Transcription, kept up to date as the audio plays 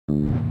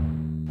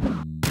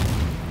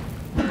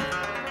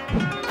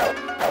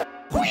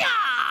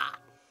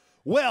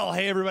Well,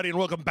 hey everybody, and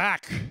welcome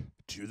back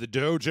to the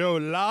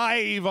Dojo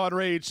Live on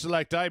Rage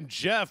Select. I'm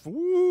Jeff.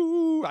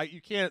 Woo! You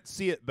can't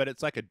see it, but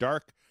it's like a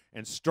dark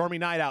and stormy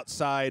night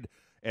outside,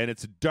 and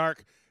it's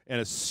dark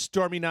and a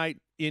stormy night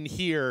in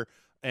here,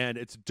 and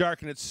it's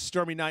dark and it's a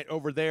stormy night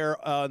over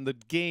there on the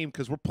game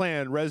because we're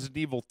playing Resident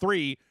Evil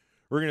 3.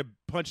 We're going to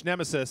punch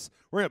Nemesis.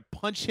 We're going to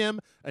punch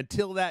him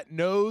until that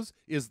nose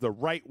is the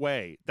right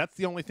way. That's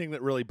the only thing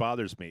that really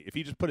bothers me. If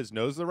he just put his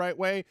nose the right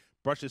way,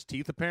 brush his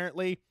teeth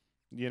apparently,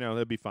 you know,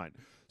 that'd be fine.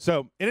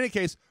 So, in any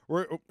case,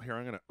 I'm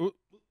going to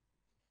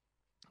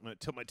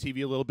tilt my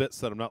TV a little bit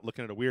so that I'm not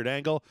looking at a weird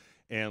angle.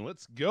 And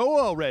let's go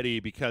already,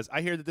 because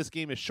I hear that this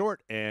game is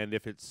short, and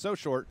if it's so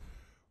short,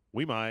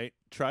 we might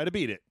try to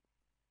beat it.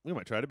 We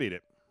might try to beat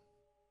it.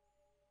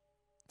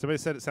 Somebody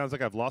said it sounds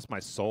like I've lost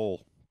my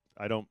soul.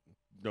 I don't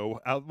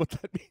know what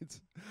that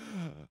means.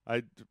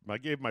 I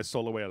gave my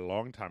soul away a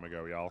long time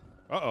ago, y'all.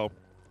 Uh-oh.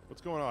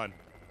 What's going on?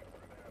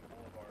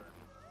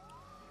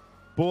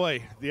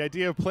 Boy, the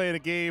idea of playing a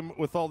game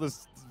with all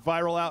this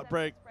viral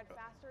outbreak.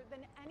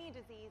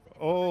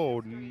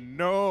 Oh,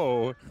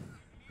 no.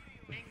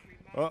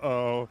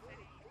 Uh-oh.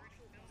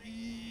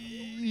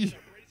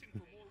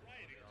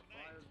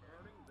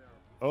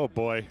 Oh,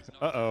 boy.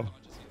 Uh-oh.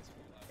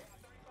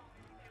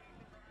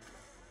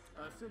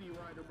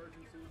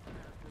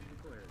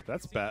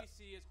 That's bad.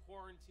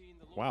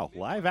 Wow,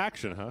 live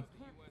action, huh?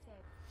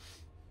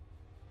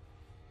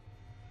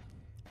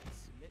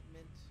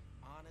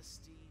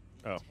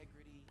 Oh.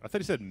 I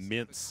thought he said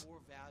mints.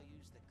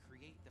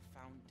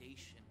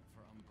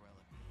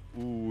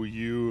 Ooh,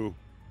 you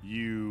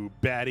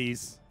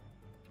baddies.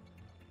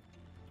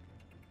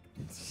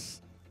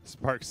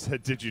 Spark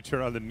said, did you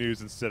turn on the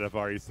news instead of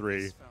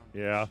RE3?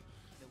 Yeah.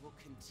 That will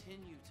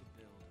continue to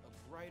build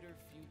a brighter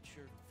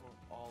future for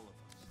all of us.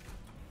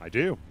 I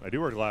do. I do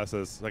wear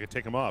glasses so I can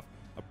take them off.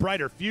 A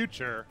brighter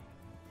future?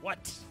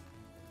 What?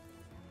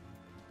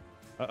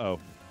 Uh-oh.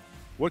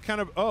 What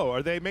kind of... Oh,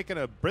 are they making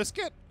a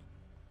brisket?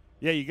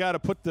 Yeah, you got to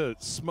put the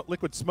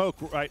liquid smoke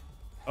right...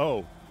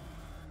 Oh.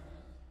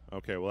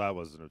 Okay, well, that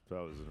wasn't a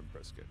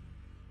brisket.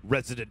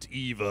 Resident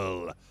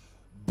Evil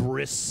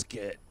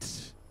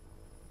brisket.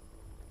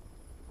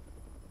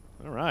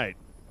 All right.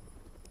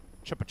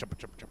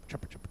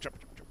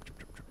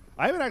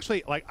 I haven't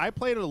actually... Like, I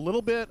played a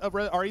little bit of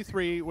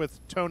RE3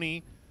 with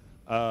Tony,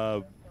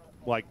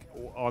 like,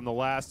 on the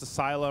last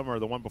Asylum or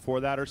the one before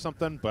that or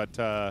something, but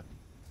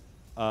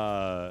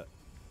I've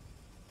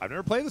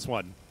never played this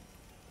one.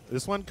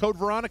 This one, Code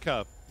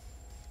Veronica.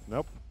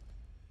 Nope.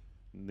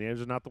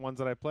 These are not the ones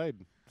that I played,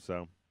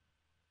 so.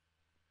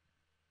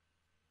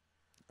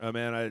 Oh,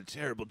 man, I had a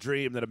terrible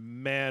dream that a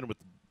man with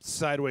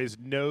sideways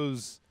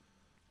nose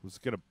was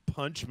going to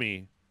punch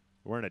me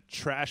wearing a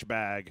trash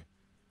bag.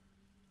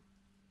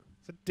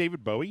 Is that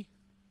David Bowie?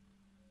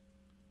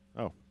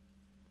 Oh.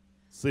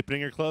 Sleeping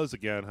in your clothes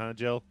again, huh,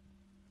 Jill?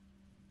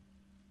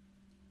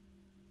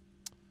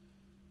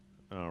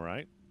 All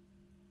right.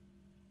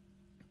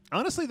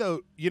 Honestly,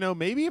 though, you know,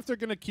 maybe if they're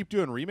going to keep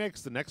doing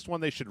remakes, the next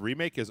one they should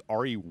remake is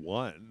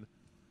RE1.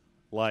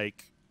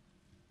 Like,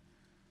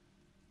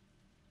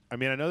 I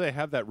mean, I know they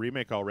have that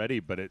remake already,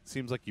 but it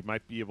seems like you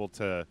might be able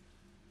to...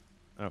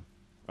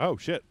 Oh,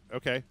 shit.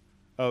 Okay.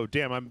 Oh,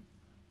 damn, I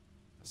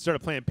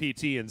started playing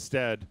PT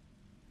instead.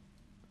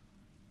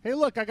 Hey,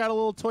 look, I got a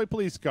little toy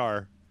police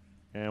car.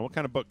 And what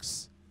kind of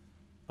books?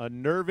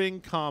 Unnerving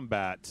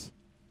Combat.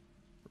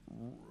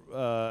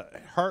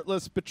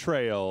 Heartless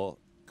Betrayal.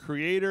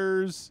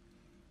 Creators'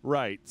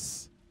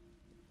 Rights.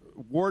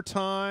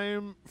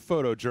 Wartime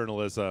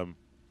Photojournalism.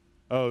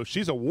 Oh,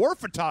 she's a war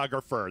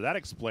photographer. That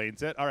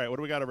explains it. All right, what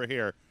do we got over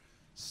here?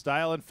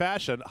 Style and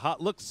fashion. Hot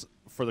looks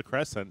for the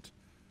Crescent.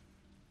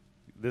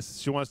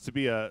 She wants to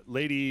be a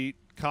lady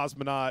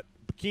cosmonaut,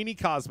 bikini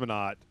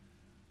cosmonaut.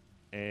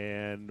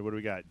 And what do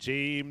we got?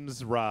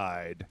 James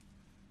Ride.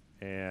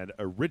 And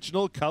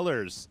original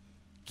colors.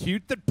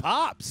 Cute that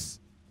pops.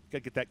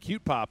 Gotta get that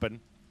cute popping.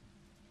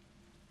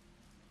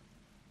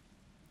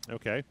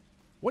 Okay.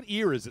 What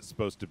year is it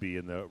supposed to be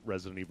in the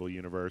Resident Evil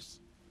universe?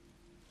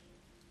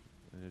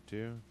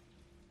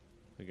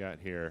 We got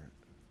here.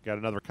 Got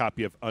another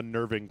copy of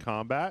Unnerving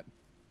Combat.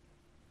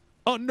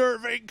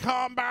 Unnerving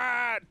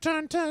Combat!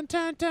 Dun, dun,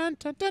 dun, dun,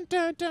 dun, dun,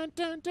 dun, dun,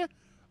 dun, dun.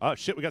 Oh,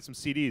 shit, we got some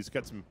CDs.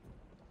 Got some...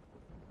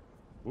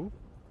 Ooh.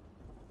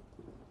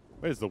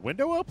 Wait, is the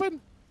window open?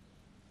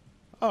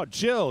 Oh,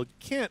 Jill, you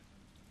can't...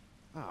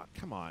 Oh,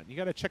 come on. You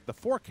got to check the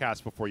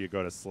forecast before you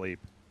go to sleep.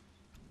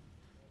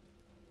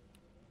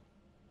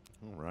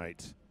 All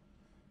right.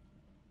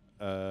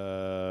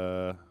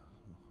 What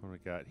do we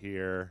got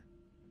here?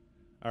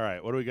 All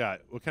right, what do we got?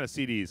 What kind of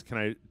CDs?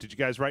 Did you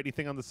guys write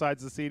anything on the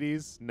sides of the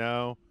CDs?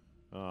 No?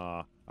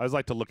 I always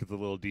like to look at the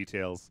little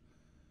details.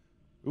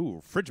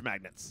 Ooh, fridge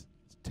magnets.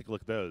 Let's take a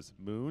look at those.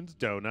 Moon's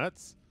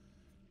Donuts.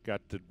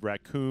 Got the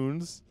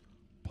raccoons.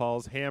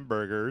 Paul's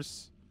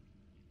Hamburgers.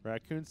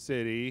 Raccoon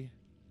City.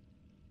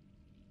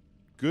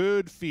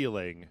 Good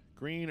Feeling.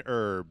 Green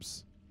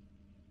Herbs.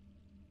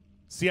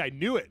 See, I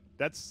knew it.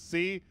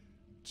 See,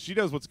 she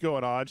knows what's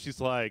going on. She's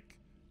like,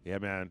 yeah,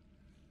 man.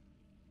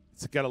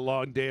 It's got a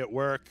long day at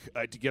work.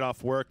 I had to get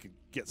off work and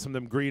get some of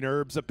them green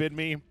herbs up in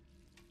me.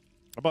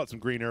 I bought some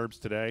green herbs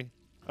today.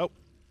 Oh,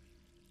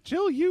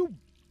 Jill, you.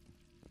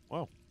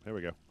 Whoa, there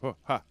we go. Oh,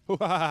 ha, ha,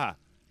 ha.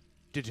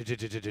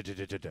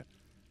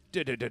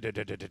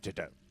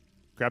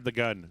 Grab the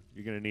gun.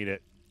 You're gonna need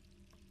it.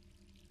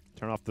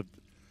 Turn off the.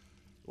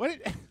 What?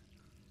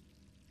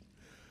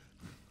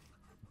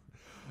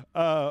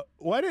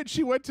 Why did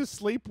she went to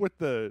sleep with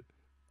the?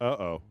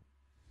 Uh-oh.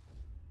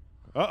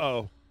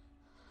 Uh-oh.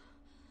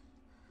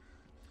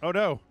 Oh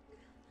no.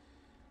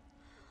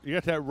 You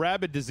got that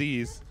rabid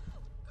disease.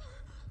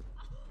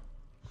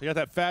 You got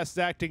that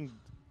fast-acting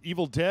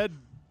Evil Dead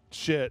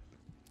shit.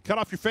 Cut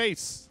off your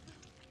face.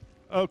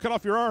 Oh, cut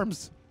off your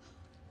arms.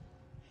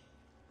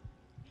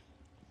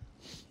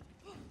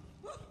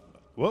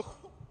 Whoop.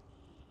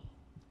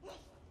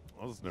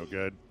 That was no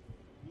good.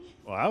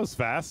 Well, that was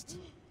fast.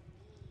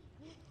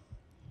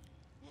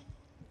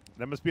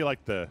 That must be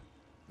like the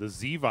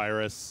Z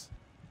virus.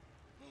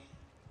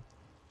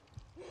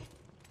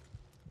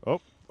 Oh,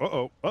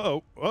 uh-oh,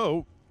 uh-oh,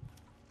 uh-oh.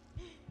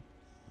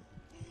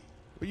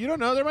 But you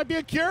don't know, there might be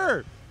a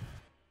cure.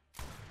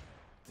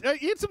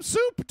 Eat some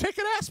soup, take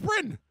an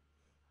aspirin.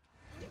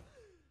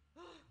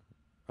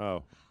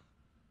 Oh.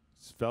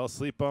 Just fell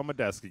asleep on my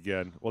desk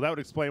again. Well, that would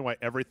explain why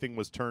everything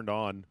was turned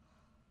on.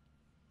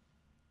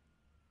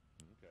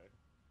 Okay.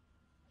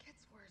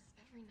 Gets worse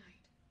every night.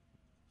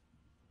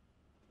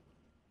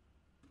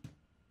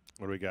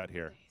 What do we got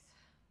here?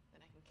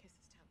 Then I can kiss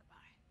his town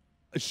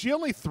goodbye. Is she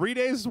only 3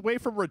 days away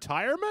from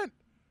retirement?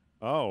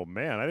 Oh,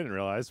 man, I didn't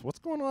realize. What's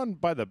going on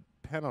by the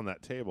pen on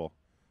that table?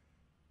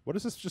 What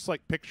is this just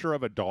like picture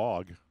of a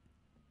dog?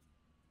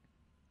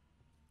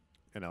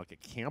 And like a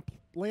camp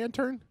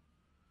lantern?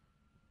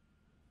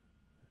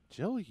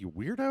 Jill, you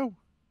weirdo.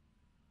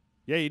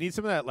 Yeah, you need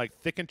some of that like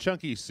thick and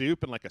chunky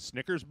soup and like a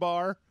Snickers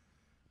bar.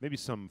 Maybe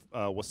some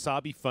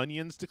wasabi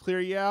Funyuns to clear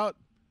you out.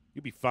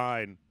 You'll be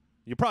fine.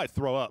 You'll probably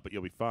throw up, but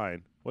you'll be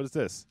fine. What is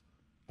this?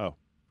 Oh.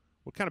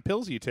 What kind of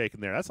pills are you taking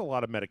there? That's a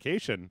lot of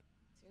medication.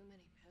 Too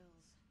many pills.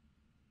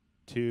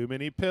 Too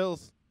many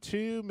pills.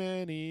 Too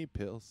many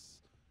pills.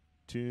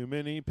 Too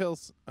many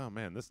pills. Oh,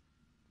 man, this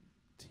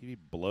TV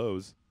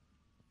blows.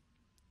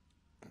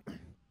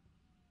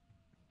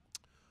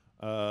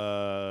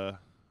 Okay.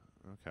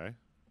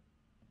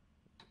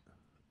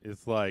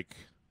 It's like,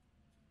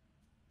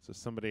 so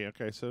somebody,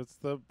 okay, so it's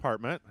the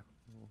apartment.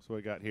 What's what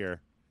we got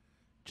here?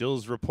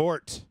 Jill's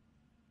report.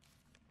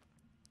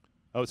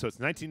 Oh, so it's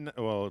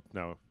well,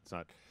 no, it's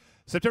not.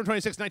 September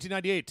 26,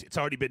 1998. It's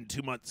already been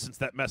 2 months since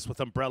that mess with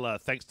Umbrella.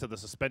 Thanks to the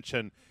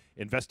suspension,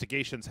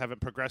 investigations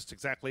haven't progressed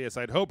exactly as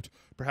I'd hoped.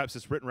 Perhaps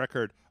this written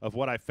record of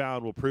what I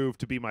found will prove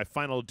to be my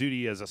final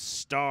duty as a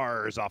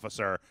STARS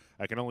officer.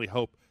 I can only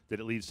hope that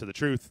it leads to the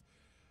truth.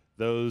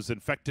 Those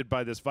infected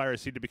by this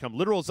virus seem to become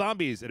literal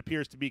zombies. It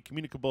appears to be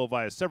communicable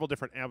via several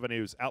different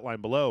avenues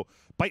outlined below.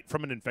 Bite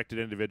from an infected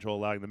individual,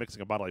 allowing the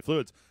mixing of bodily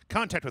fluids.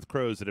 Contact with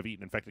crows that have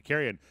eaten infected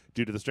carrion.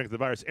 Due to the strength of the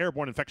virus,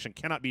 airborne infection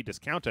cannot be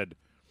discounted.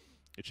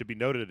 It should be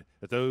noted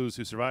that those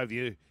who survived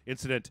the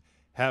incident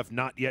have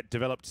not yet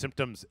developed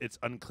symptoms. It's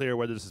unclear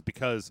whether this is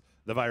because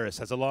the virus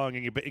has a long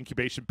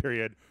incubation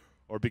period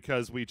or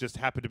because we just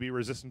happen to be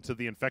resistant to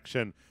the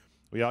infection.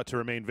 We ought to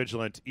remain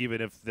vigilant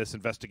even if this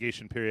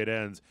investigation period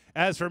ends.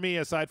 As for me,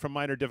 aside from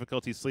minor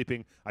difficulties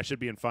sleeping, I should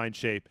be in fine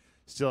shape.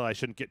 Still, I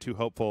shouldn't get too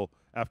hopeful.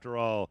 After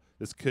all,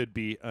 this could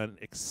be an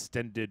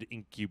extended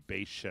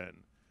incubation.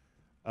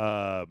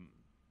 So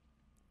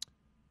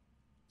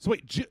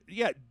wait,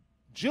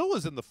 Jill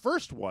was in the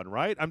first one,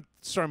 right? I'm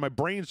sorry, my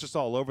brain's just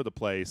all over the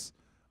place.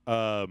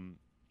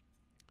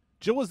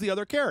 Jill was the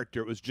other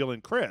character. It was Jill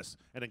and Chris.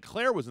 And then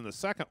Claire was in the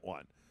second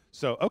one.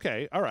 So,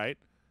 okay, all right.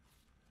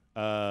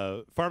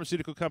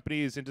 Pharmaceutical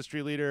companies,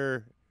 industry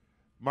leader,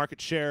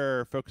 market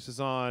share, focuses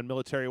on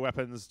military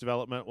weapons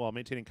development while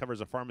maintaining cover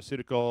as a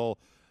pharmaceutical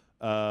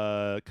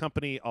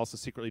company, also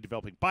secretly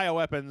developing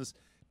bioweapons.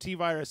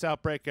 T-virus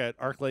outbreak at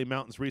Arklay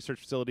Mountains Research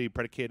Facility,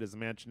 predicated as a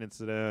mansion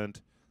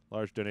incident.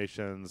 Large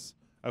donations.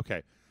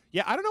 Okay.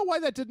 Yeah, I don't know why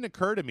that didn't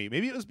occur to me.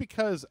 Maybe it was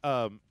because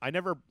I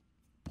never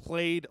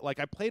played,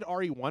 like, I played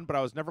RE1, but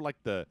I was never,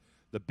 like, the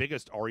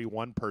biggest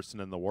RE1 person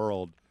in the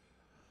world.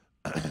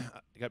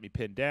 Got me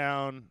pinned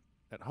down.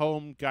 At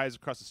home, guys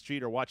across the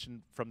street are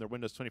watching from their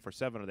windows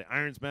 24/7. Are they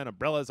Ironsmen,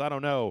 umbrellas? I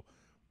don't know.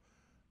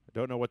 I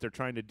don't know what they're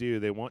trying to do.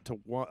 They want to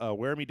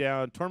wear me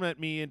down, torment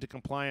me into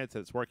compliance,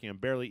 and it's working. I'm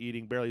barely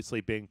eating, barely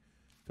sleeping.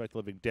 I feel like the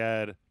living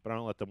dead, but I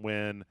don't let them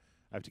win.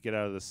 I have to get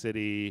out of the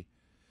city.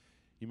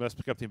 You must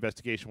pick up the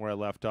investigation where I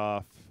left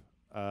off.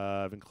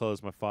 I've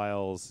enclosed my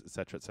files,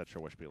 etc.,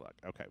 etc. Wish me luck.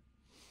 Okay.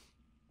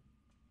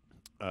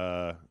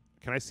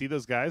 Can I see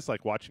those guys,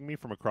 like, watching me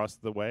from across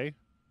the way?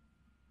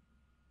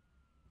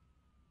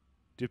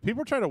 Dude,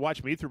 people are trying to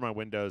watch me through my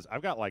windows.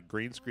 I've got, like,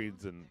 green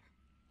screens and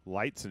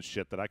lights and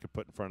shit that I could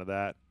put in front of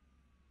that.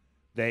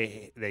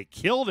 They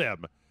killed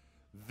him.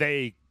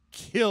 They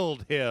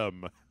killed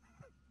him.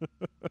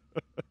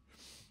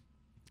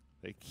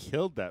 They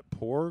killed that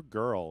poor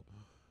girl.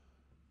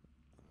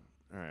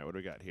 All right, what do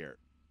we got here?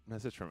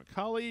 Message from a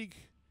colleague.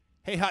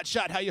 Hey,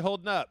 Hotshot, how you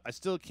holding up? I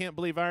still can't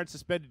believe Iron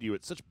suspended you.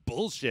 It's such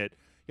bullshit.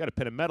 You got to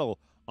pin a medal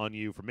on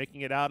you for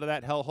making it out of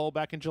that hellhole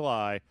back in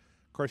July.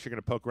 Of course, you're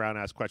going to poke around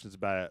and ask questions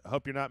about it. I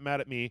hope you're not mad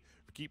at me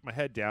for keeping my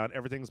head down.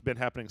 Everything's been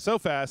happening so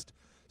fast.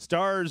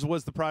 Stars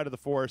was the pride of the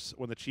force.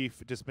 When the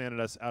chief disbanded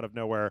us out of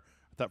nowhere,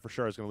 I thought for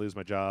sure I was going to lose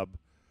my job.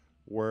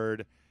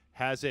 Word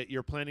has it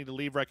you're planning to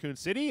leave Raccoon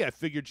City? I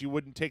figured you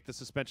wouldn't take the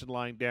suspension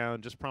lying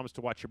down. Just promise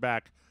to watch your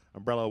back.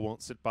 Umbrella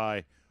won't sit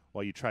by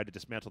while you try to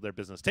dismantle their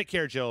business. Take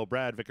care, Jill.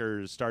 Brad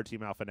Vickers, Star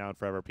Team Alpha now and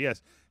forever.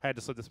 P.S. I had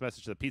to slip this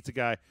message to the pizza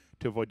guy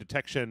to avoid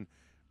detection.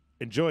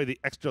 Enjoy the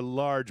extra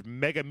large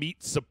Mega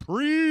Meat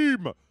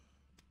Supreme.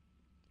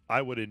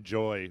 I would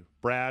enjoy.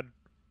 Brad,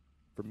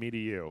 from me to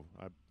you.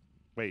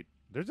 Wait,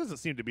 there doesn't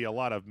seem to be a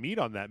lot of meat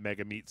on that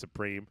Mega Meat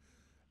Supreme.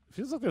 It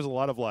feels like there's a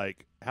lot of,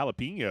 like,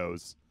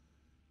 jalapenos.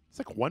 It's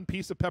like one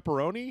piece of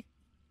pepperoni.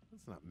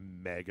 That's not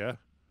mega.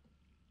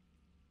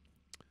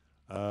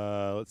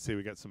 Let's see.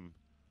 We got some.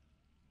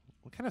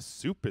 What kind of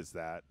soup is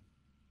that?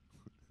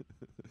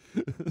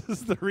 This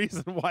is the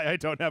reason why I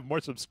don't have more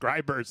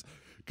subscribers.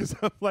 Because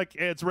I'm like,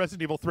 hey, it's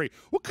Resident Evil 3.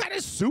 What kind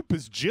of soup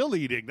is Jill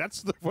eating?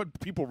 That's what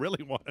people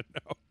really want to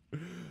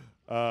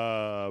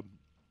know.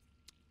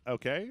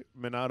 Okay.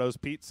 Minato's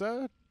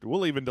Pizza.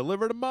 We'll even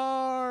deliver to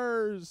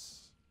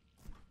Mars.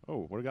 Oh,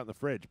 what do we got in the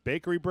fridge?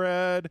 Bakery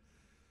bread.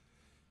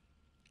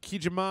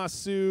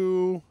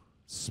 Kijamasu.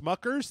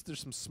 Smuckers.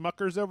 There's some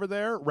Smuckers over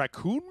there.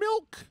 Raccoon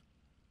milk.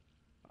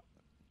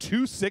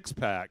 2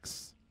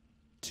 6-packs.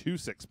 2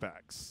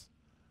 6-packs.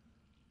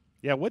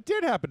 Yeah, what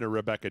did happen to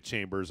Rebecca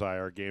Chambers,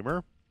 IR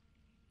Gamer?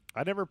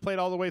 I never played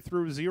all the way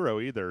through 0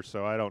 either,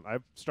 so I don't.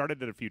 I've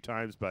started it a few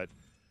times, but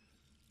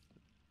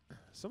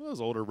some of those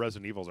older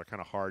Resident Evils are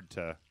kind of hard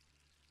to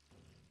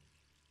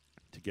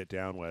get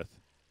down with.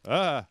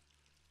 Okay,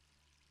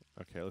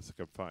 let's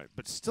look up fine.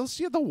 But still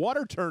see the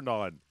water turned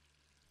on.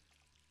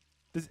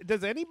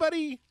 Does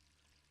anybody,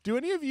 do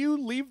any of you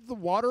leave the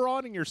water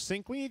on in your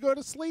sink when you go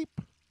to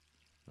sleep?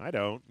 I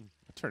don't.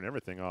 I turn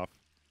everything off.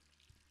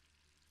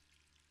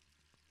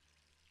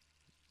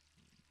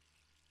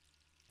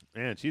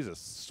 Man, she's a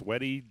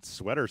sweaty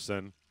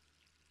sweaterson.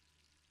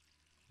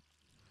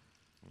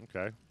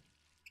 Okay.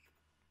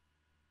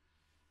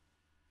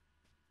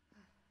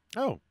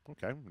 Oh,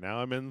 okay. Now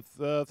I'm in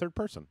third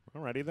person.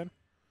 Alrighty then.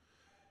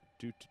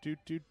 Let's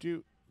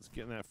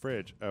get in that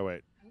fridge. Oh,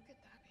 wait. Who could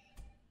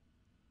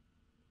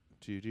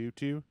that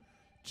be?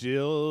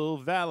 Jill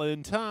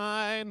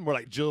Valentine. More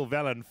like Jill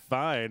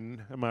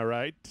Valentine. Am I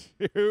right?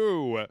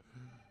 All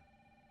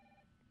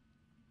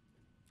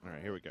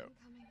right, here we go.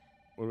 Incoming.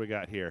 What do we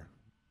got here?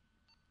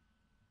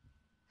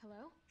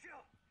 Hello?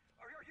 Jill,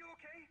 are you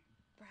okay?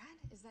 Brad,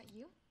 is that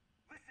you?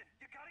 Listen,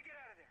 you gotta get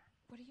out of there.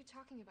 What are you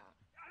talking about?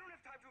 I don't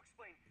have time to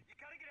explain. You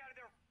gotta get out of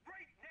there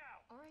right now.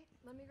 All right,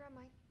 let me grab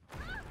my...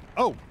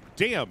 Oh,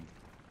 damn.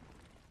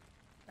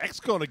 X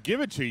gonna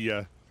give it to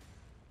you.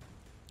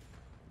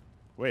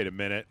 Wait a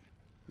minute.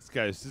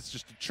 This is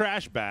just a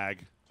trash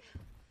bag.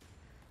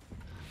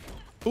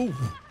 Ooh.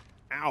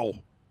 Ow.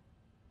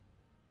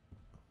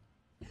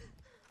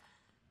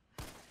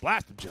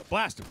 Blast him, Jill.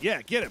 Blast him.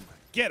 Yeah, get him.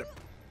 Get him.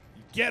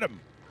 Get him.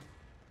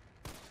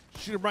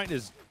 Shoot him right in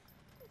his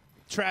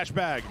trash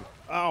bag.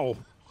 Oh.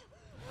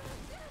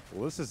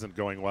 Well, this isn't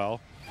going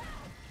well.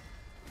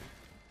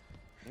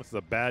 This is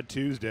a bad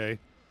Tuesday.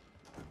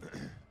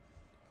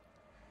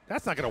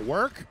 That's not going to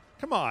work.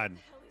 Come on. What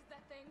the hell is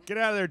that thing? Get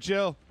out of there,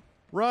 Jill.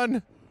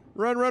 Run.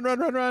 Run, run, run,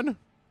 run, run.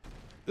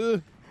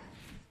 Woo.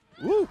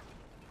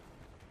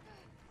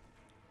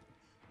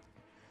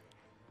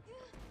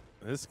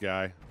 This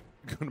guy.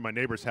 Going to my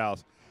neighbor's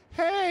house.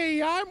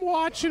 Hey, I'm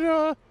watching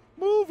a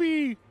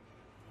movie.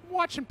 I'm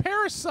watching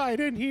Parasite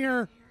in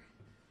here.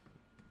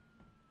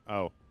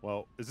 Oh,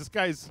 well, is this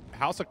guy's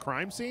house a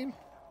crime scene?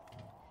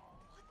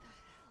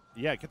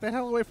 Yeah, get the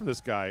hell away from this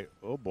guy.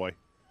 Oh, boy.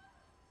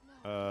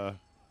 Let's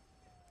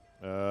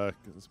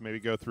maybe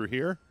go through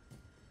here.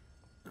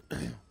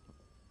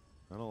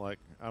 I don't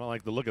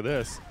like the look of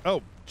this.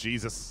 Oh,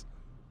 Jesus.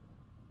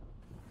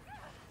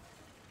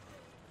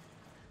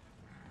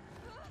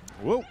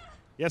 Whoa.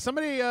 Yeah,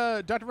 somebody,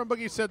 Dr. Von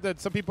Boogie said that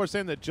some people are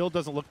saying that Jill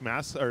doesn't look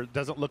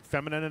doesn't look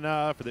feminine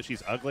enough, or that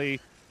she's ugly.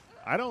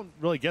 I don't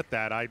really get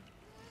that. I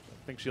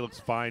think she looks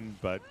fine,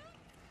 but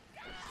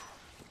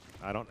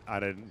I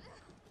didn't.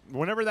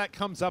 Whenever that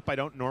comes up, I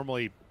don't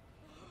normally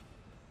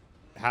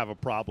have a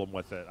problem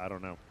with it. I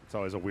don't know. It's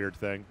always a weird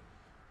thing.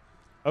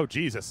 Oh,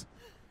 Jesus.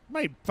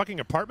 My fucking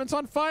apartment's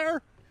on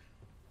fire?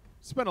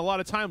 Spent a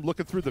lot of time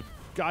looking through the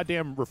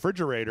goddamn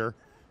refrigerator.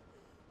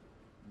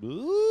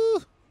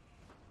 Ooh.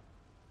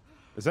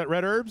 Is that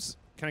red herbs?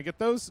 Can I get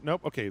those?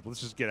 Nope. Okay,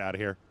 let's just get out of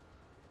here.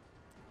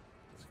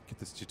 Let's get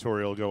this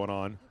tutorial going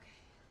on.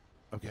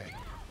 Okay.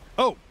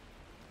 Oh!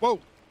 Whoa!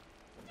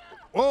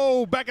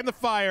 Whoa! Back in the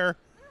fire!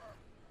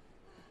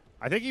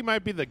 I think he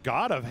might be the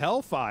god of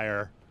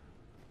hellfire.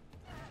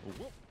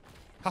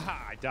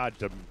 Haha, I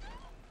dodged him.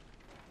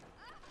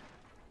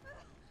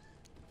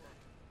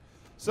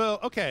 So,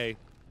 okay.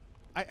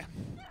 I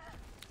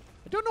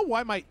don't know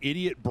why my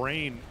idiot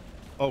brain...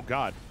 Oh,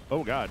 God.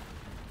 Oh, God.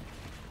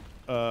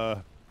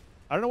 I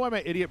don't know why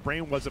my idiot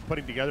brain wasn't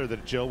putting together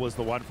that Jill was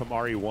the one from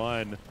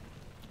RE1,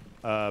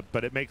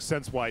 but it makes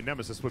sense why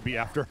Nemesis would be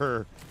after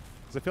her.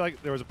 Because I feel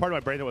like there was a part of my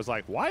brain that was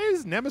like, why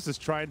is Nemesis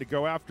trying to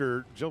go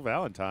after Jill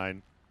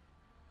Valentine?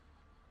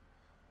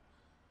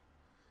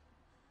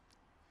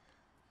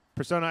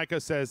 Persona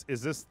Ico says,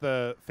 is this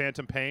the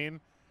Phantom Pain?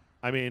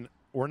 I mean,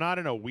 we're not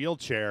in a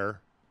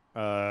wheelchair.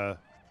 Or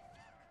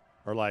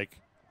like,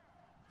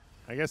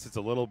 I guess it's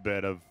a little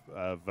bit of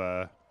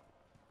kind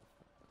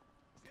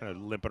of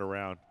limping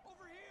around.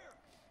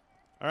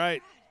 All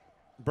right,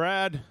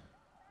 Brad.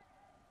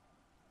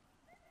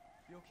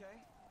 You okay?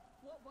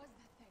 What was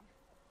that thing?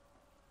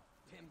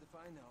 Damned if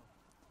I know.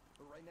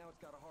 But right now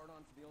it's got a hard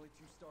on for the only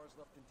 2 stars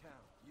left in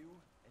town. You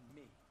and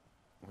me.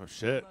 Oh,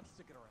 shit. I'm not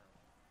sticking around.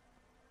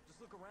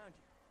 Just look around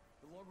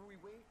you. The longer we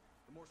wait,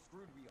 the more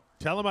screwed we are.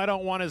 Tell him I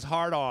don't want his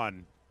heart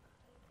on.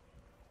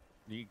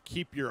 You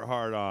keep your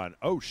heart on.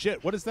 Oh,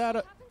 shit. What is that?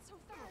 What happened so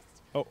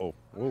fast? Oh, oh.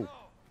 Whoa. No.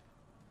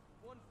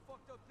 One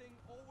fucked up thing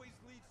always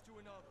leads to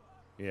another.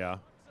 Yeah.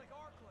 It's like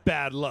our class.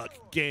 Bad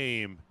luck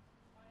game.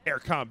 Air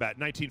Combat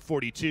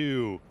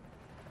 1942.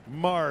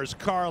 Mars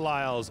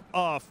Carlisle's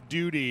off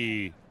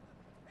duty.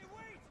 Hey,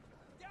 wait!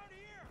 Down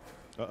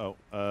here! Uh-oh.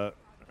 All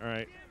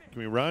right. Can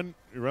we run?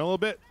 We run a little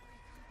bit?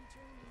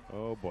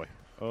 Oh, boy.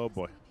 Oh,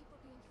 boy. People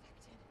be infected.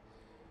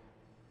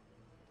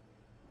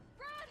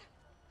 Brad!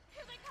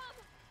 Here they come!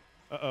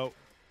 Uh-oh.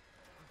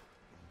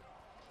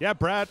 Yeah,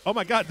 Brad. Oh,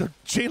 my God. The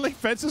chain link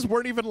fences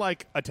weren't even,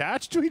 like,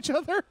 attached to each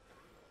other? There's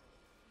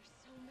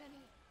so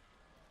many.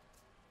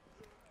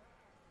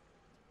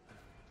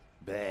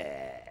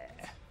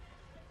 Bleh.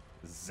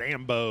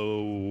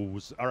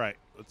 Zambos. All right.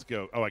 Let's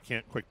go. Oh, I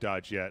can't quick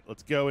dodge yet.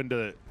 Let's go into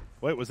the...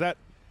 Wait, was that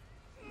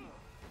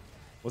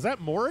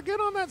Morrigan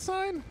on that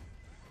sign?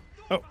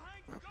 Oh.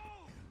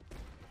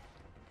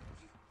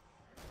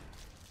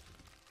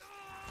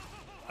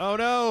 Oh,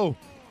 no.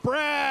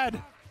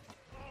 Brad!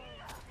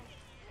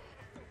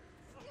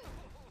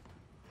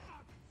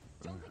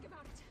 Don't think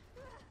about it.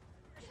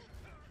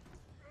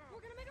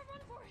 We're gonna make a run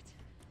for it.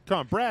 Come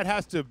on, Brad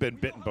has to have been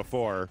bitten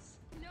before.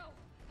 No,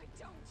 I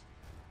don't.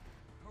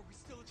 Are we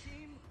still a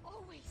team?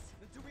 Always.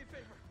 Then do me a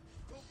favor.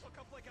 Don't fuck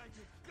up like I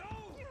did. Go!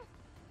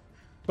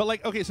 But,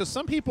 like, okay, so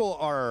some people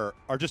are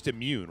just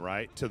immune,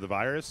 right, to the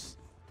virus?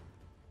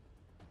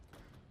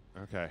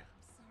 Okay.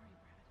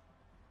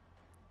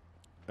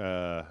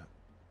 Sorry, Brad.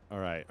 All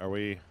right, are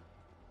we...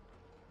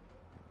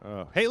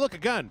 Oh, hey, look, a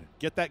gun.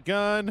 Get that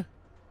gun.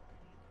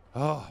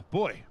 Oh,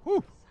 boy.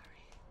 Whew.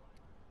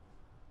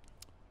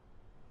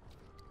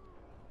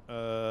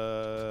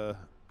 All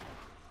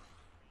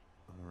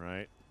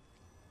right.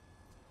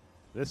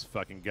 This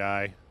fucking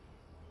guy.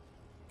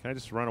 Can I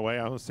just run away?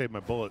 I want to save my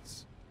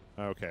bullets.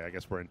 Okay, I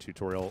guess we're in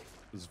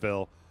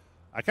Tutorialsville.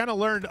 I kind of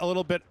learned a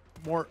little bit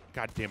more.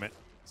 God damn it.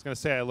 I was going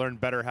to say I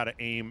learned better how to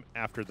aim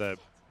after the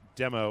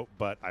demo,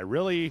 but I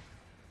really...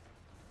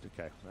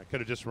 Okay, I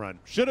could have just run.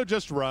 Should have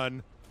just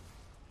run.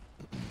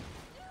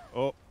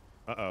 Oh,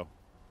 uh-oh.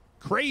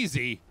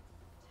 Crazy.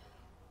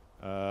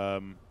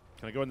 Can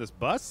I go in this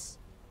bus?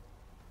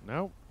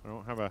 No, I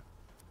don't have a...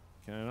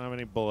 I don't have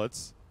any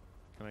bullets.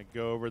 Can I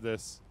go over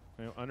this?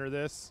 Can I go under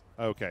this?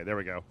 Okay, there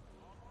we go.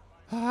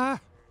 Ah!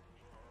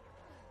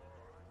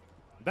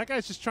 That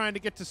guy's just trying to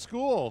get to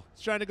school.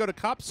 He's trying to go to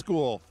cop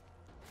school.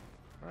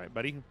 All right,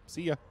 buddy.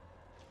 See ya.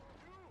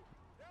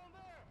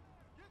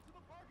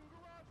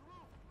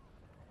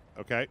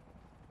 Okay.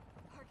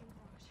 Parking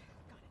garage.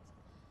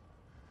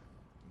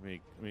 Got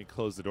it. Let me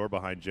close the door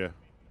behind you.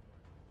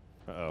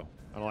 Uh-oh.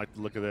 I don't like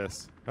the look of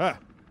this. Ah!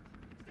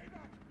 Stay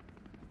back!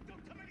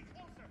 Don't come any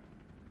closer!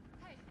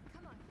 Hey,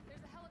 come on.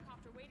 There's a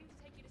helicopter waiting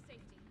to take you to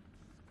safety.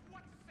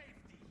 What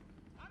safety?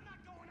 I'm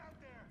not going out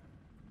there!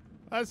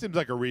 That seems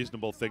like a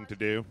reasonable thing to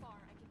do. Far, I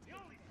can The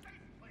take only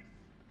safe place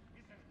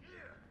is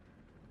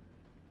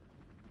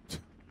in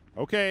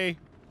here! Okay.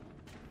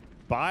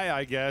 Bye,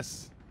 I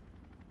guess.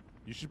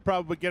 You should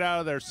probably get out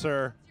of there,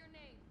 sir. What's your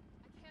name?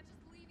 I can't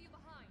just leave you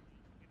behind.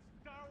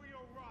 It's Dario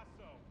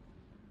Rosso.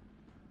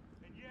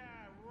 And yeah,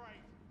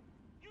 right.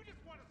 You just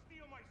want to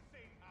steal my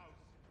safe house.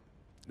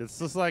 It's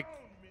just like Own,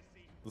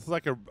 Missy. this is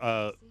like a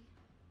See?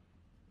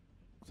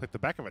 it's like the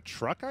back of a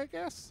truck, I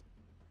guess.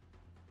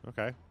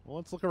 Okay. Well,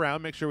 let's look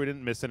around, make sure we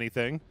didn't miss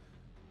anything.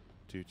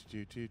 You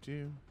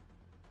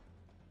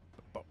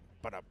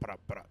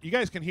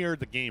guys can hear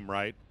the game,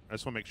 right? I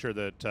just want to make sure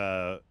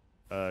that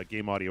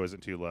game audio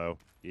isn't too low.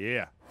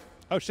 Yeah.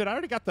 Oh, shit, I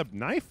already got the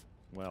knife?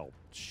 Well,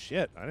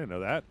 shit, I didn't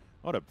know that.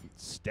 I would have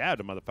stabbed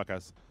a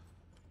motherfuckers.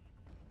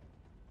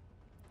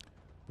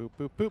 Boop,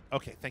 boop, boop.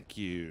 Okay, thank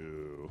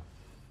you.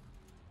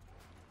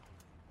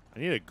 I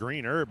need a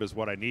green herb is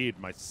what I need.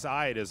 My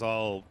side is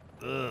all...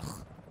 Ugh.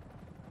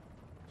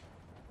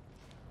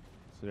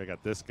 So I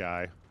got this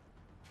guy.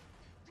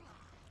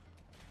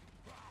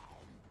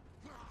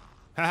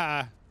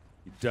 Haha,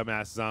 you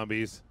dumbass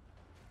zombies.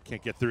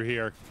 Can't get through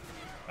here.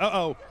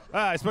 Uh-oh.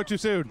 Ah, I spoke too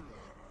soon.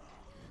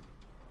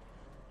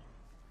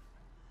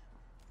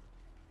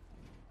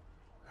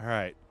 All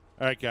right.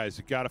 All right, guys.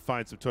 We got to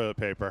find some toilet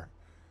paper.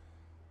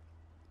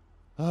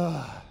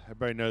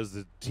 Everybody knows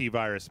the T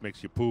virus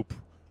makes you poop.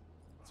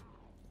 It's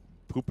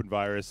pooping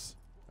virus.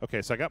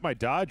 Okay, so I got my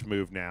dodge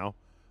move now.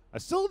 I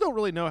still don't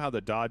really know how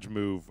the dodge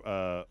move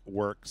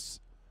works.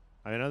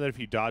 I know that if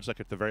you dodge like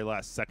at the very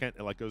last second,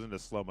 it like goes into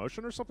slow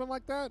motion or something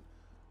like that.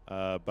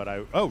 But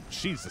oh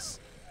Jesus!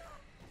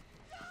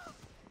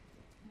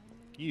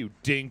 You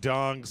ding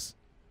dongs!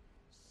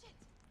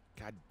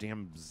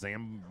 Goddamn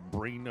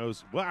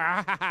Zambrinos!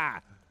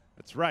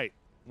 That's right.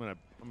 I'm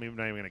even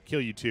not even gonna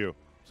kill you two.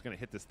 I'm just gonna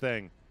hit this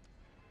thing.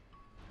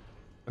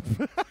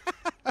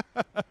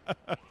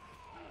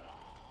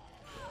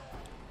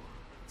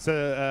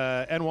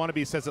 So N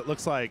Wannabe says it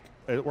looks like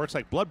it works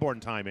like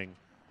Bloodborne timing.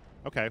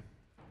 Okay.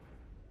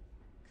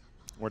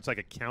 Where it's like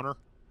a counter.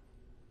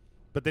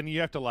 But then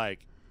you have to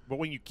but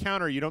when you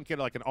counter, you don't get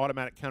like an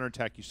automatic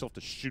counterattack. You still have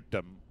to shoot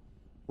them,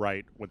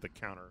 right, with the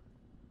counter.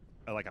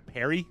 Like a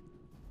parry,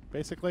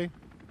 basically.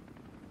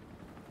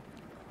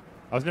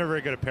 I was never very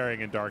good at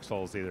parrying in Dark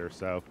Souls either,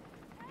 so.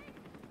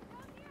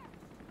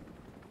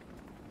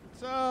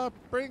 What's up?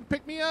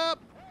 Pick me up!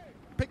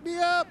 Pick me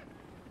up!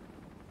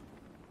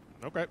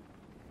 Okay.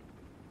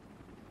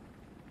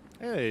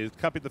 Hey, he's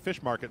copied the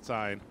fish market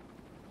sign.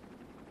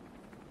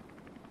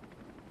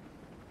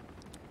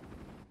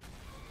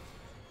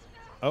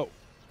 Oh.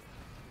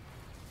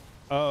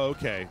 Oh,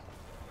 okay.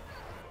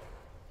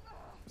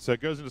 So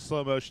it goes into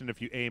slow motion if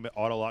you aim, it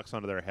auto locks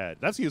onto their head.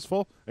 That's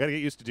useful. I gotta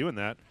get used to doing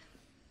that.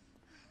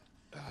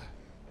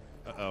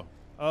 Uh-oh.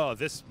 Oh,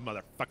 this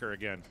motherfucker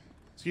again.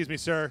 Excuse me,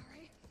 sir.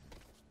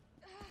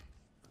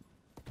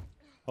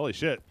 Holy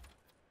shit.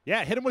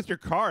 Yeah, hit him with your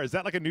car. Is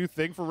that like a new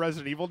thing for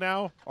Resident Evil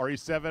now?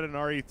 RE7 and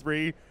RE3?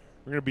 We're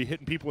going to be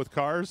hitting people with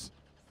cars?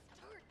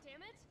 Start,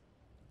 damn it.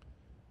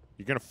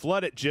 You're going to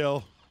flood it,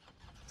 Jill.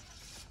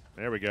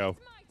 There we go.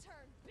 It's my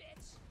turn,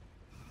 bitch.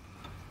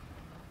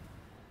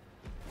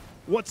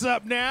 What's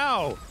up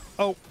now?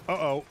 Oh,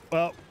 uh-oh.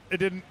 Well, it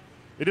didn't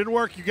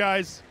work, you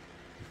guys.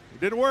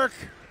 It didn't work.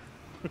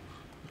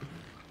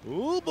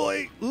 Ooh,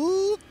 boy.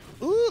 Ooh.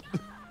 Ooh.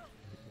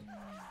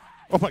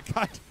 Oh, my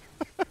God.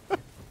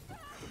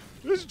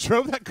 You just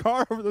drove that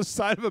car over the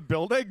side of a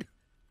building?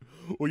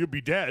 Well, you'd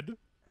be dead.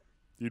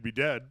 You'd be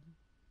dead.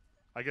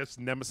 I guess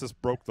Nemesis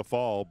broke the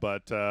fall,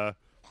 but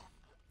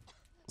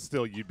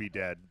still, you'd be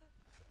dead.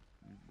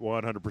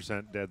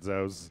 100% dead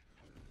zoes.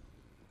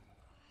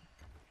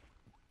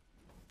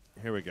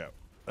 Here we go.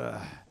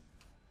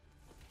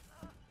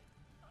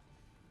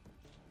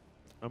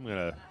 I'm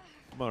gonna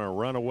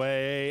run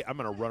away. I'm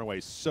gonna run away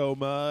so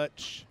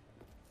much.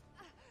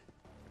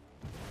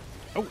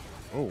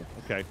 Oh,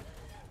 okay.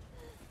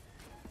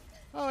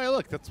 Oh, hey,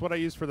 look, that's what I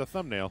use for the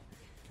thumbnail.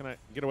 Can I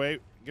get away?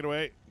 Get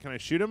away. Can I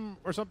shoot him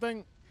or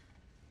something?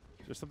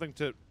 Is there something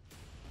to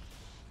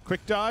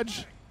quick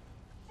dodge?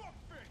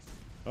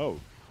 Oh.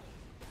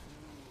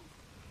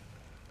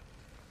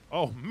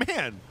 Oh,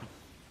 man.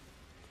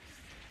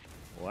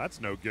 Well,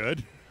 that's no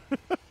good.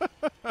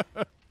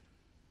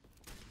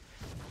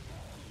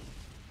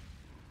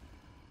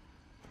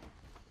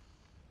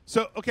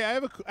 So, okay, I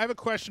have a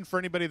question for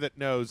anybody that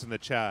knows in the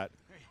chat.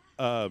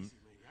 I got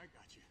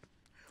you.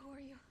 Who are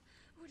you?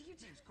 What do you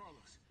do? Name's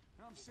Carlos.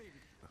 I'm saving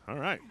you. All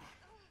right.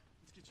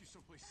 Let's get you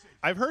someplace safe.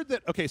 I've heard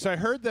that. Okay, so I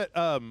heard that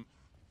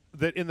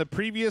that in the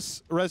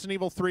previous Resident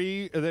Evil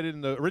 3, that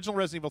in the original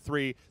Resident Evil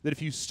 3, that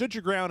if you stood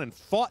your ground and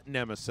fought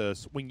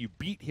Nemesis, when you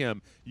beat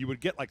him, you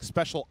would get like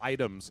special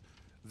items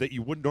that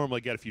you wouldn't normally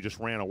get if you just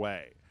ran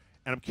away.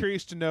 And I'm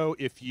curious to know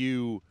if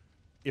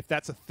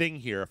that's a thing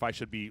here. If I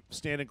should be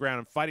standing ground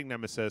and fighting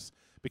Nemesis,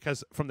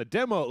 because from the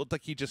demo it looked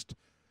like he just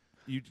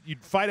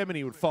you'd fight him and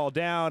he would fall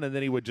down and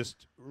then he would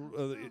just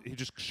he'd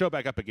just show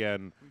back up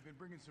again. We've been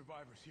bringing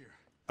survivors here.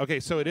 Okay,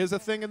 so it is a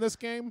thing in this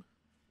game?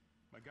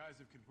 My guys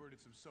have converted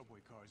some subway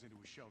cars into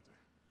a shelter.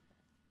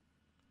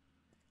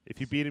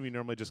 If you beat him, you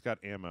normally just got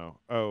ammo.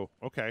 Oh,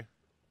 okay.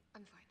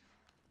 I'm fine.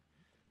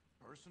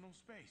 Personal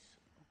space.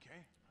 Okay.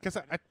 Because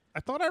I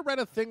thought I read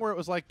a thing where it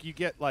was like you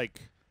get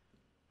like...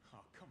 Oh,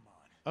 come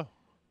on. Oh.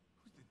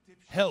 Who's the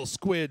dipshit? Hell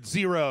Squid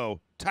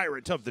Zero,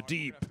 Tyrant of the Sorry, we're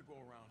Deep. gonna have to go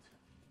around.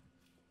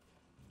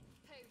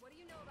 Hey, what do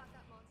you know about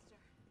that monster?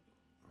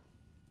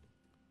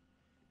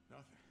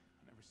 Nothing.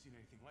 I've never seen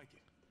anything like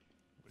it.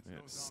 But it's Yeah,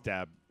 no zombie.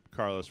 stab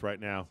Carlos right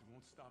now. It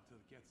won't stop till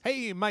it gets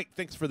Hey, Mike,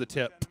 thanks for the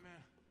tip. That man?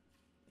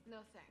 No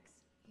thanks.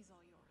 He's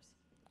all yours.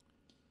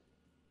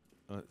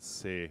 Let's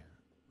see. Listen,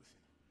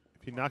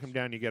 If you knock him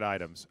down, you get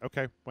items.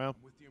 Okay, well.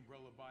 I'm with the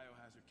Umbrella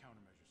Biohazard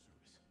Countermeasure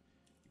Service.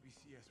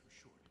 UBCS for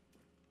short.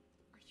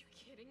 Are you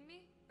kidding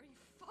me? Are you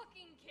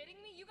fucking kidding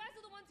me? You guys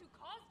are the ones who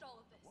caused all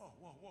of this. Whoa,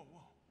 whoa, whoa,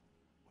 whoa.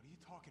 What are you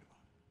talking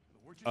about?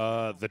 We're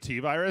just The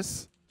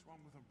T-Virus? What's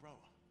wrong with Umbrella?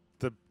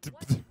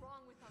 What's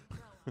wrong with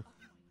Umbrella? Oh my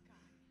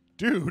god.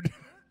 Dude. Your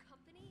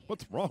company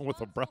What's is wrong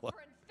with responsible Umbrella?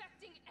 for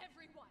infecting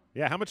everyone.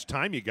 Yeah, how much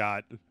time you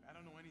got? I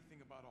don't know anything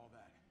about all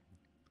that.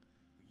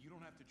 You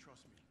don't have to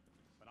trust me,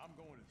 but I'm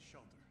going to the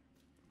shelter.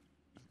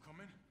 You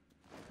coming?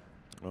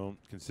 Well,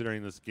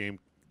 considering this game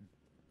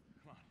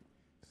Come on.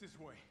 It's this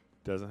way.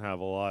 doesn't have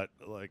a lot,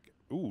 like...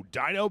 Ooh,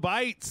 Dino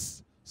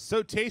Bites!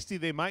 So tasty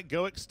they might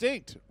go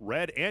extinct.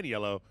 Red and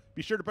yellow.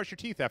 Be sure to brush your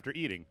teeth after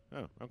eating.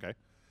 Oh, okay.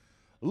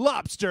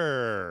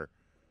 Lobster.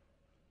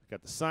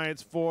 Got the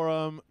science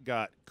forum.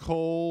 Got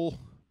Cole.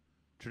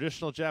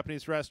 Traditional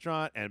Japanese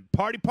restaurant. And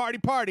party, party,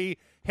 party.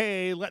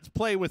 Hey, let's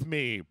play with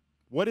me.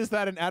 What is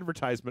that an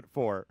advertisement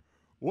for?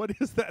 What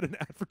is that an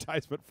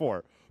advertisement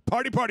for?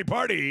 Party, party,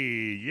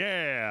 party.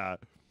 Yeah.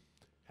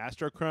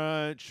 Astro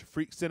Crunch.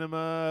 Freak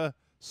Cinema.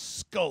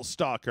 Skull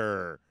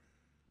Stalker.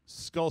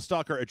 Skull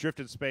Stalker adrift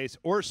in space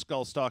or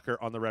Skull Stalker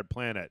on the red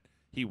planet.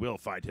 He will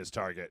find his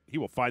target. He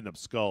will find them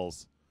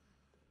skulls.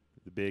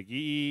 The Big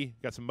E.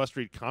 Got some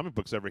must-read comic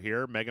books over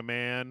here. Mega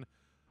Man,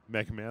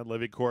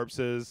 Living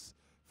Corpses,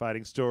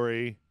 Fighting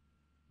Story,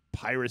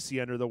 Piracy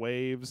Under the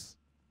Waves.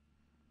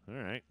 All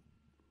right.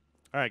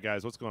 All right,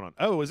 guys, what's going on?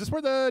 Oh, is this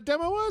where the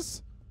demo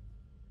was?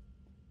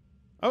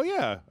 Oh,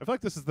 yeah. I feel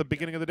like this is the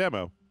beginning of the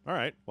demo. All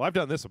right. Well, I've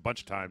done this a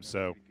bunch of times,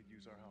 so.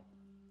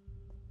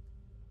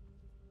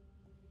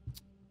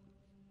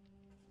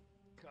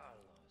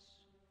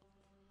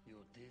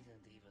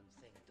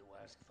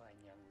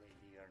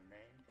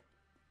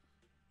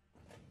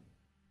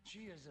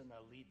 She is an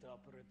elite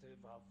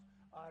operative of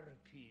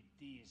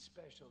RPD,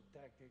 Special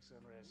Tactics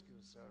and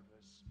Rescue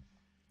Service.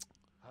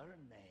 Her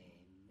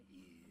name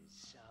is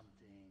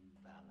something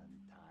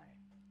Valentine.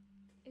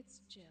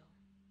 It's Jill.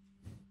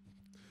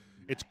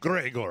 It's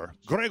Gregor.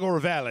 Gregor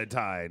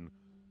Valentine.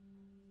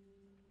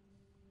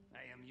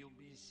 I am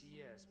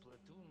UBCS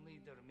Platoon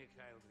Leader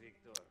Mikhail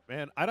Victor.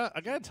 Man, I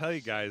gotta tell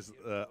you guys,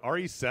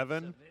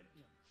 RE7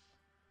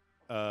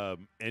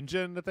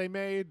 engine that they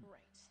made,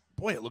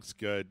 boy, it looks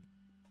good.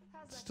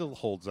 Still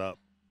holds up.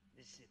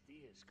 The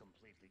city is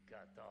completely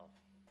cut off,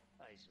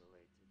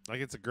 isolated. Like,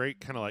 it's a great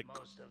kind of like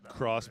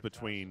cross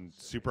between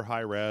super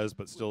high res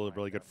but still a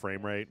really good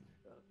frame rate.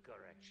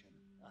 Correction,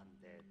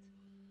 undead.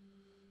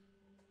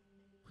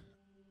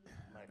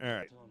 My All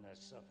right. platoon has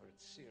suffered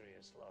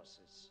serious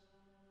losses.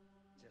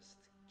 Just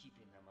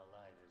keeping them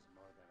alive is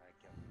more than I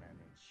can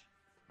manage.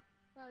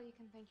 Well, you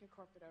can thank your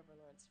corporate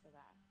overlords for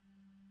that.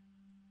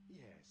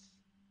 Yes.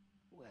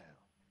 Well,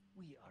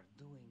 we are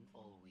doing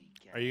all we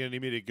can. Are you gonna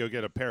need me to go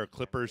get a pair of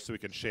clippers so we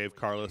can shave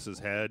Carlos's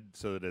head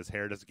so that his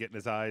hair doesn't get in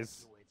his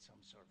eyes? Evacuate some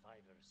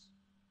survivors.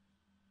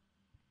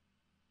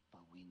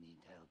 But we need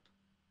help.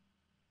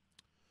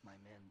 My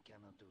men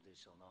cannot do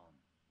this alone.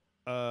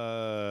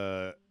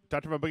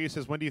 Dr. Von Boogie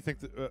says, what do you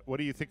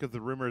think of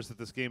the rumors that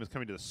this game is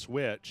coming to the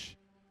Switch?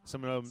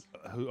 Someone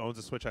who owns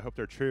a Switch, I hope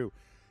they're true.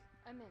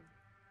 I'm in.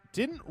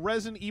 Didn't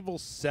Resident Evil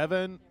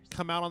 7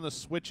 come out on the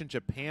Switch in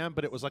Japan,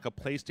 but it was like a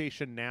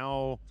PlayStation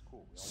Now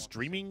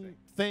streaming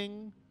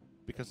thing?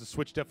 Because the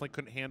Switch definitely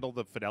couldn't handle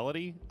the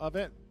fidelity of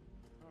it.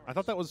 I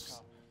thought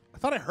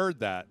I heard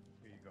that.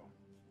 Here you go.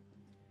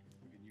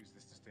 We can use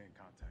this to stay in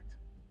contact.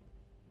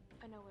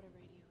 I know what a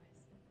radio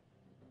is.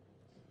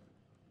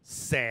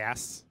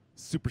 Sass.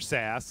 Super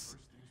sass.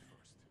 First things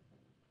first.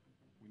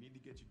 We need to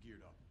get you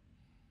geared up.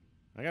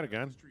 I got a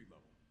gun. Street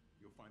level.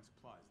 You'll find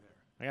supplies there.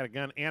 I got a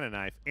gun and a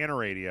knife and a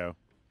radio.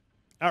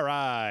 All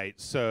right,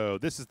 so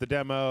this is the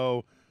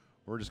demo.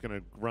 We're just going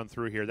to run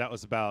through here. That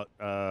was about,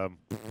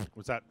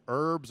 was that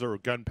herbs or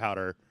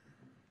gunpowder?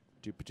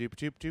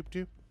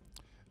 Doop-a-doop-a-doop-doop-doop.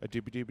 A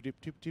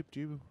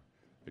doop-a-doop-a-doop-doop-doop-doop.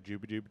 A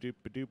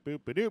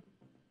doop-a-doop-a-doop-a-doop-a-doop.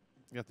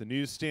 Got the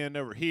newsstand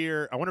over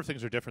here. I wonder if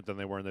things are different than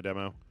they were in the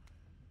demo.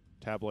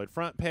 Tabloid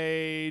front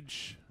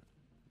page.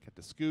 Got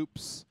the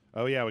scoops.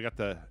 Oh, yeah, we got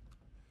the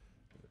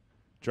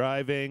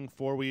driving,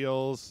 four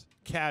wheels,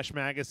 cash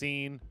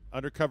magazine,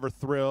 undercover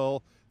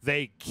thrill.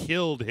 They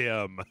killed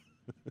him.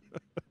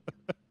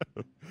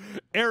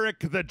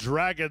 Eric the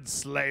Dragon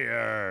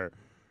Slayer.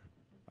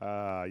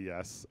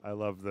 Yes, I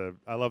love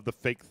the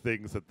fake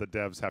things that the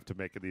devs have to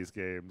make in these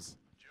games.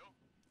 Jill,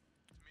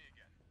 it's me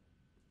again.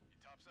 You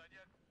topside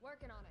yet?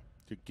 Working on it.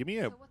 Dude, give me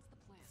a So what's the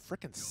plan?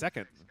 frickin'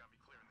 second. Thanks got me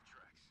clearing the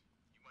tracks.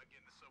 You might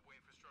get the subway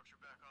infrastructure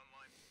back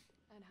online.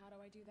 And how do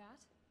I do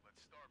that?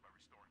 Let's start by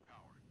restoring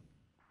power.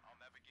 I'll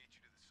navigate you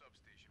to the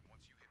substation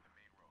once you hit the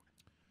main road.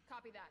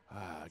 Copy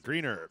that.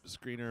 Green herbs,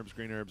 green herbs,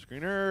 green herbs,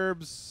 green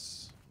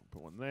herbs.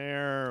 Put one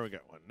there. We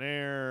got one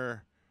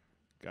there.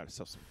 Got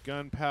ourselves some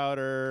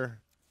gunpowder.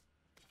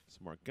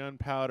 Some more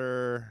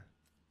gunpowder.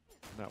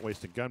 Not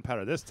wasting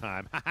gunpowder this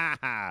time. Ha ha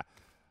ha.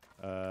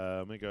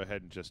 Let me go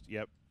ahead and just,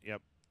 yep.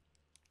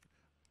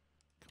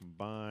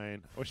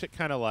 Combine. I wish it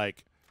kind of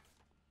like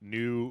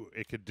knew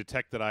it could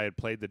detect that I had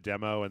played the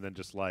demo and then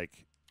just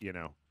like, you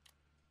know,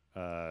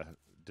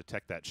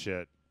 detect that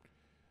shit.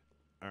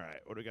 All right,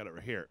 what do we got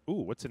over here?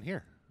 Ooh, what's in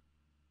here?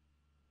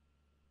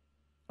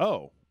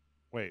 Oh,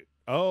 wait.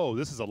 Oh,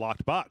 this is a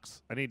locked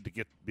box. I need to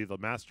be the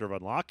master of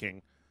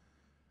unlocking.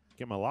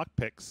 Get my lock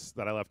picks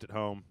that I left at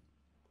home.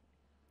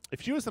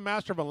 If she was the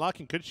master of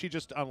unlocking, could she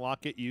just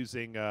unlock it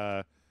using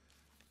the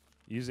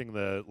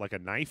like a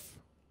knife?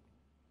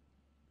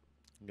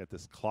 Got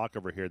this clock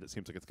over here that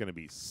seems like it's going to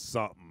be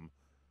something.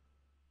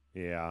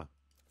 Yeah.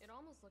 It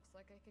almost looks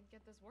like I could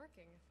get this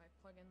working if I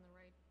plug in the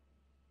right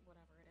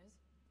whatever it is.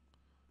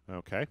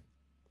 Okay.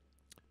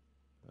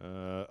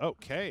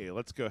 Okay,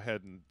 let's go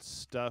ahead and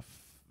stuff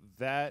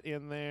that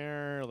in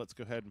there. Let's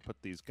go ahead and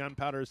put these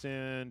gunpowders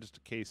in just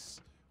in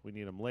case We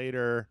need them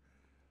later.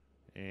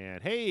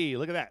 And hey,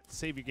 look at that.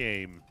 Save your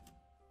game.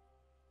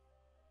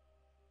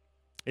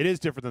 It is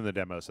different than the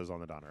demo says on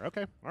the Donner.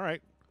 Okay, all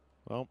right.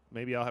 Well,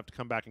 maybe I'll have to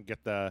come back and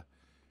get that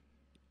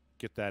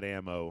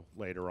ammo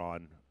later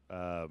on.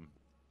 I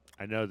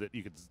know that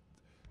you could.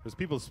 There's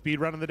people speed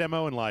running the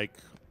demo in like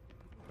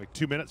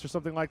 2 minutes or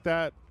something like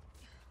that.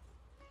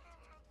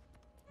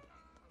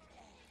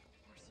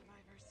 More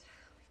survivors.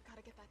 We've got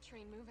to get that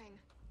train moving.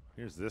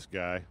 Here's this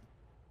guy.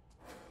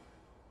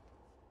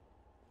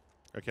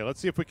 Okay, let's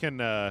see if we can.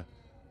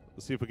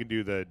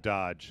 Do the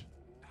dodge.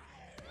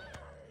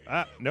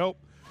 Ah, nope.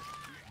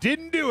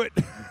 Didn't do it.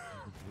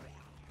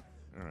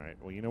 All right.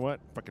 Well, you know what?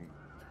 Fucking.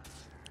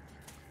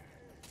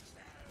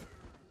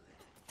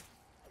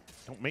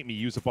 Don't make me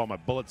use up all my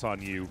bullets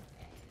on you,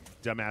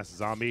 dumbass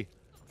zombie.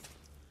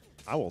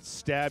 I will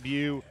stab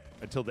you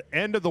until the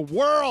end of the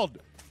world.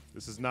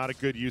 This is not a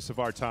good use of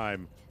our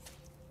time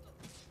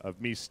of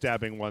me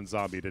stabbing one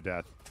zombie to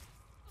death.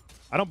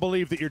 I don't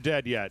believe that you're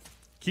dead yet.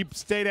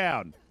 Stay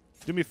down.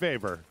 Do me a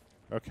favor.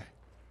 Okay.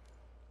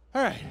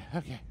 All right.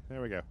 Okay.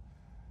 There we go.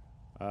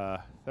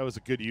 That was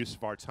a good use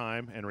of our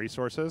time and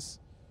resources.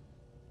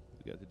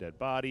 We got the dead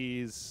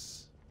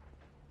bodies.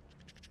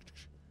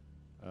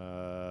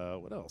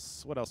 What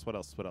else? What else? What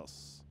else? What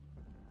else?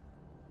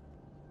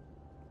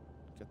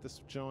 Got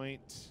this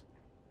joint.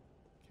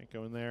 Can't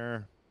go in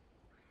there.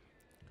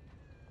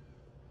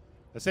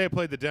 I say I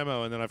played the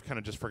demo, and then I've kind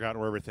of just forgotten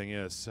where everything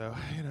is. So,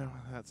 you know,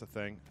 that's a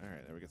thing. All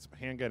right, there we get some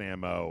handgun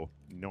ammo.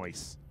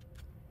 Nice.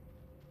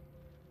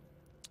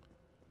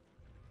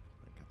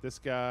 Got this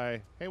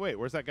guy. Hey, wait,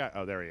 where's that guy?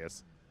 Oh, there he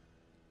is.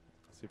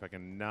 Let's see if I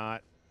can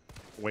not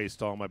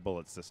waste all my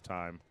bullets this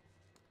time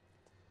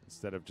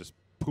instead of just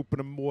pooping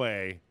them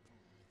away.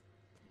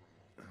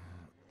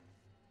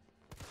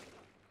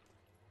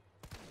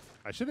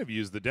 I should have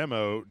used the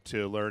demo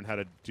to learn how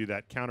to do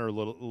that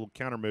little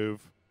counter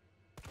move.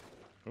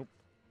 Oh.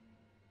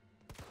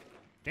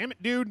 Damn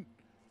it, dude.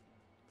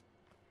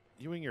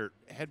 You and your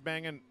head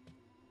banging.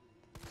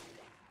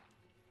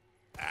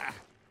 Ah.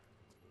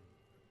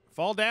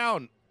 Fall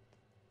down.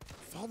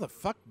 Fall the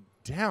fuck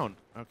down.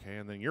 Okay,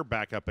 and then you're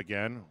back up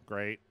again.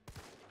 Great.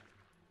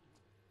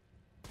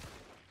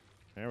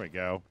 There we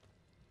go.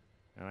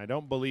 And I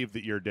don't believe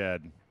that you're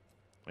dead.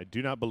 I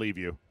do not believe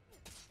you.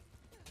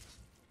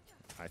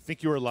 I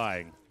think you are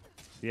lying.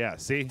 Yeah,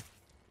 see?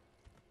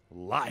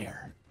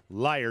 Liar.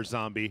 Liar,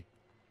 zombie.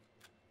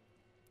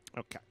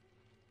 Okay.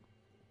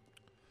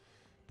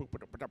 This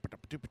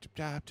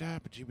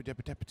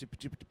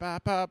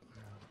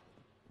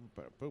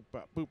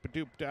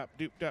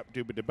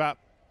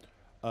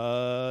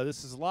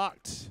is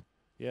locked.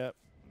 Yep.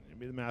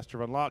 Be the master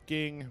of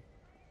unlocking.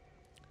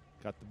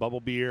 Got the bubble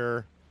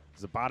beer.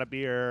 Zabada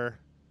beer.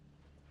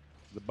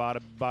 The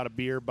bada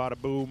beer, bada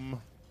boom.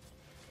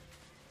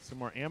 Some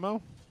more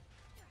ammo.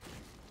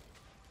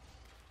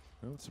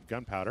 Oh, some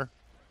gunpowder.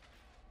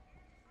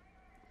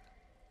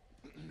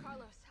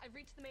 Carlos, I've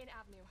reached the main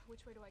avenue.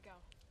 Which way do I go?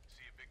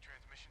 See a big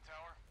transmission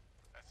tower?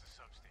 That's the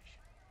substation.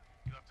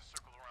 You'll have to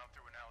circle around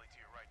through an alley to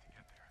your right to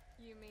get there.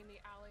 You mean the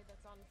alley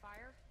that's on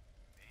fire?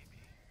 Maybe.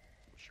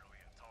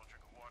 Surely a tall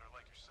drink of water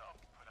like yourself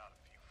can put out a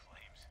few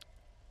flames.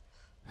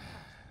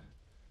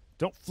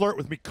 Don't flirt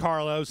with me,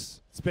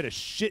 Carlos. It's been a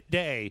shit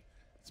day.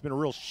 It's been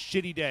a real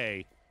shitty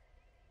day.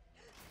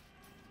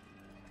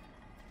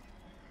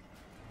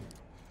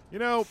 You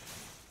know,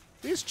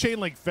 these chain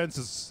link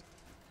fences,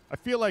 I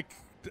feel like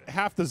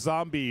half the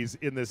zombies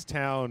in this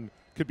town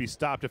could be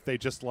stopped if they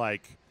just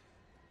like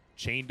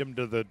chained them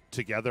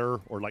together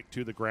or like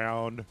to the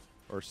ground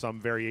or some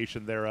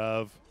variation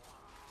thereof.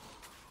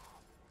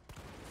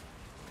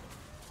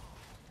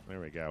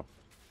 There we go.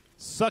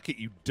 Suck it,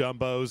 you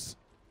dumbos.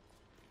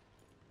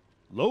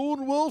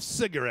 Lone Wolf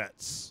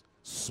cigarettes.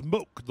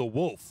 Smoke the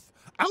wolf.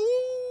 Ow!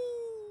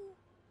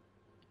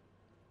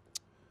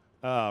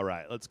 All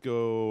right, let's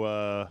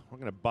go. We're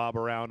going to bob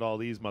around all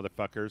these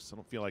motherfuckers. I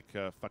don't feel like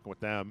fucking with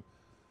them.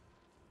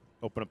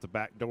 Open up the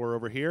back door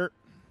over here.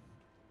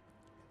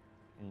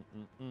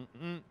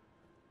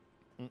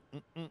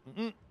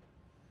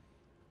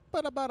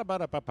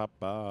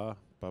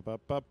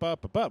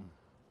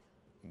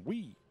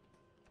 Wee.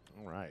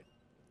 All right.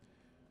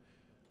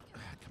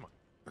 Come on.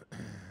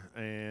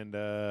 And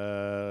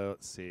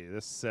let's see.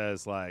 This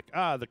says like,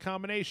 the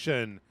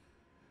combination.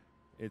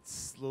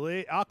 It's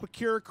Aqua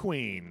Cure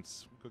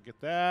Queens. Go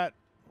get that.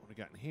 What we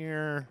got in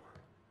here?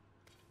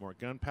 More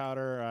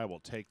gunpowder. I will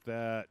take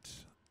that.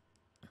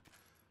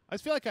 I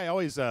just feel like I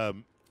always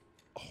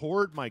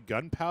hoard my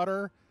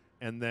gunpowder,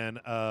 and then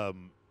at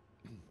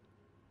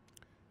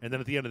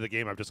the end of the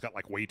game, I've just got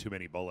like way too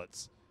many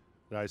bullets.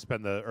 I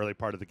spend the early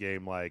part of the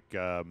game like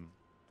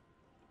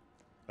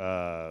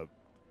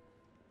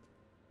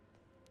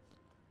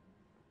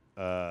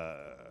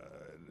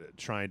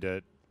trying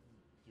to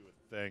do a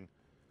thing.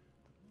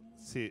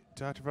 Let's see,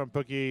 Dr. Von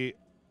Boogie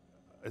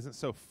isn't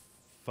so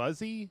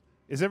fuzzy.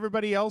 Is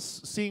everybody else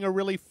seeing a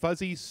really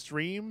fuzzy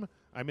stream?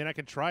 I mean, I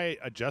can try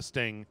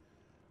adjusting.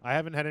 I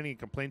haven't had any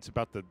complaints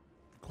about the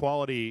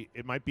quality.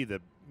 It might be the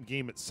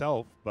game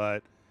itself,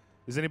 but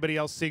Is anybody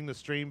else seeing the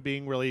stream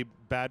being really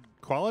bad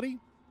quality?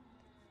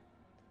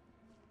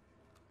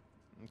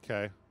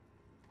 Okay.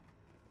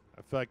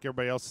 I feel like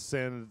everybody else is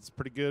saying it's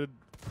pretty good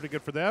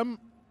for them.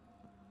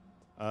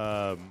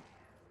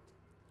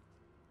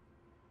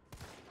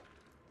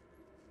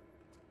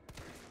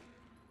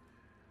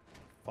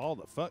 Fall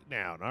the fuck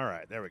down. All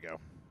right, there we go.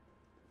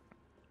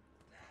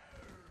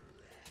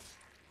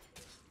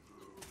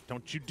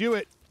 Don't you do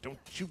it. Don't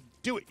you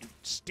do it. You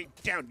stay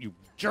down, you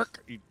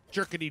jerk. You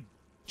jerkity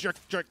jerk.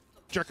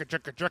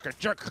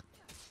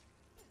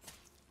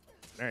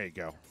 There you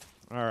go.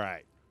 All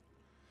right.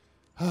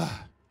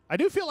 I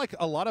do feel like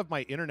a lot of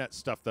my internet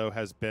stuff, though,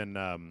 has been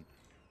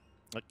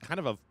like kind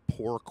of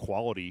poor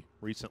quality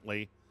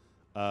recently.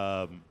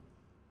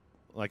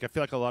 Like I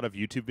feel like a lot of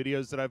YouTube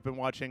videos that I've been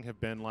watching have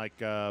been like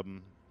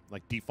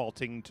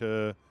defaulting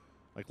to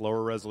like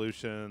lower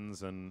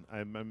resolutions, and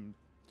I'm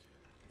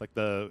like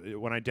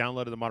when I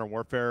downloaded the Modern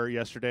Warfare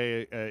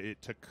yesterday,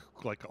 it took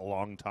like a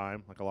long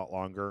time, like a lot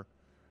longer.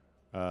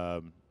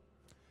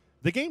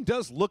 The game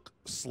does look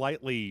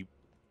slightly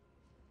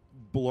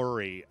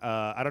blurry.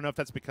 I don't know if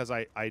that's because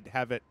I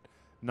have it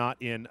not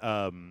in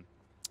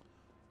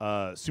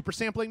super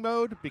sampling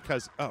mode,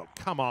 because oh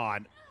come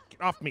on,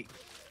 get off me,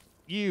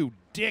 you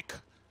dick,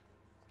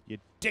 you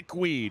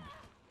dickweed,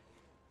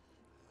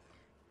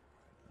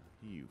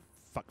 you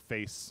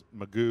fuckface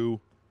magoo.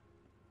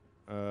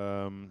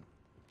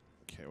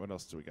 Okay, what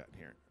else do we got in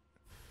here?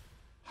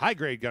 High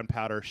grade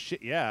gunpowder.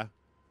 Shit, yeah.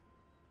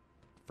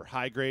 For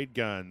high grade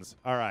guns.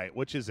 All right,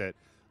 which is it?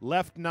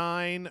 Left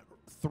 9,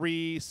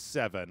 3,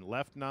 7.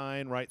 Left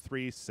 9, right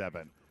 3,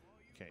 7.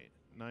 Okay,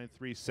 9,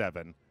 3,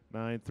 7.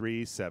 9,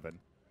 3, 7.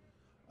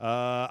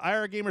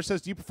 IR Gamer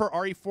says, do you prefer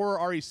RE4 or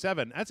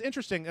RE7? That's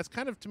interesting. That's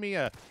kind of, to me,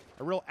 a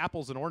real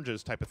apples and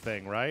oranges type of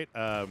thing, right?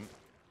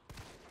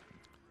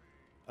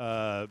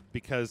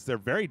 Because they're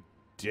very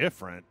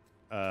different.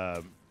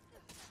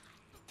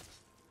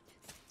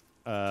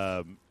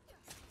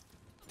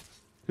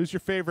 Who's your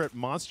favorite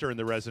monster in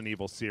the Resident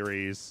Evil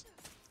series?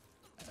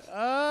 Is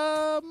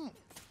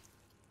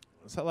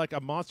that like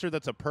a monster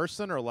that's a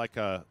person, or like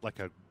a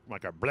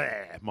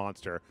bleh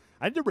monster?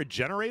 I did the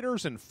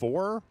regenerators in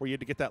 4, where you had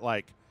to get that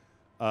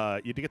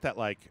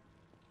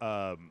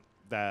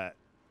that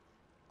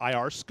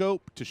IR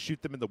scope to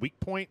shoot them in the weak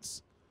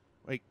points.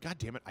 Wait, god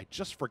damn it! I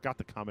just forgot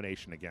the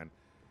combination again.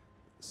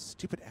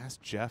 Stupid ass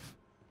Jeff.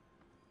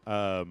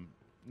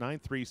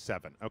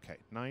 937. Okay,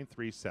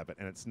 937,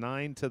 and it's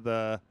 9 to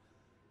the.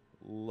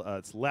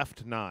 It's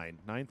left 9.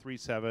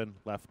 937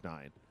 left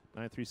 9.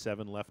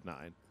 937 left 9.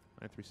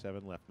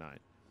 937 left 9.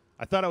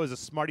 I thought I was a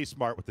smarty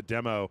smart with the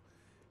demo,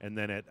 and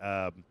then it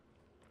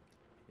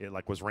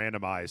like was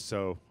randomized,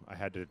 so I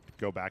had to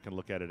go back and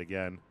look at it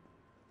again.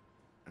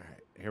 All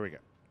right, here we go.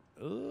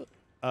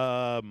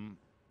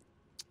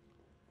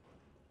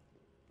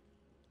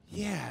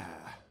 Yeah,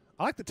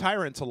 I like the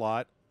tyrants a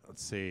lot.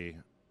 Let's see.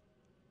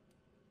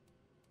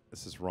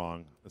 This is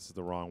wrong. This is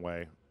the wrong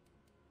way.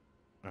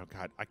 Oh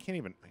god, I can't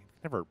even. I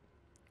never.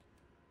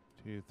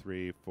 2,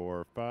 3,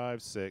 4,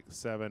 5, 6,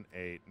 7,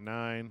 8,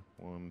 9.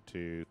 1,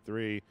 2,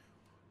 3.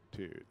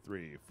 2,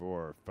 3,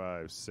 4,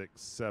 5,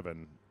 6,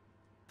 7.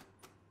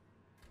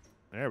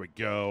 There we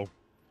go.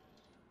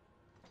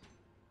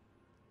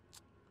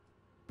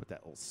 Put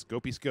that little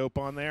scopey scope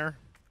on there.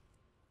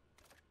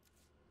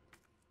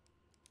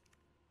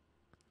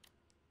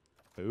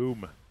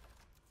 Boom.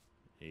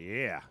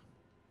 Yeah.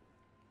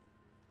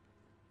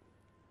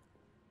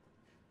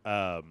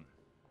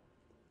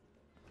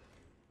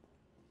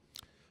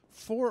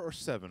 4 or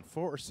 7?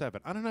 4 or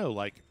 7? I don't know.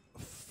 Like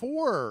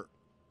 4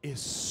 is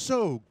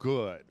so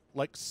good.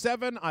 Like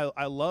 7,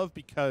 I love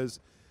because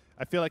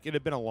I feel like it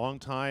had been a long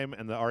time,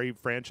 and the RE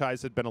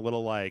franchise had been a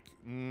little like,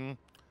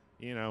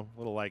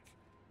 little like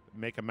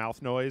make a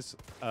mouth noise.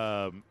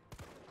 But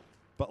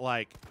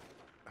like,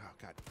 oh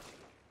god.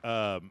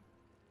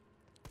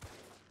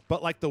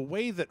 But like the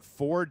way that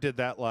 4 did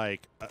that,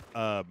 like,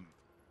 that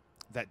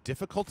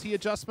difficulty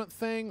adjustment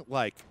thing,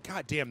 like,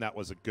 god damn, that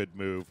was a good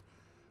move.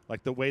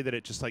 Like the way that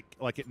it just like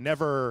it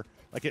never,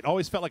 like it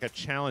always felt like a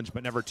challenge,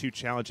 but never too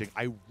challenging.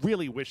 I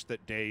really wish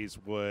that Days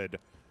would,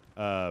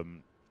 I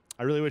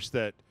really wish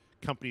that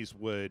companies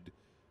would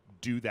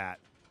do that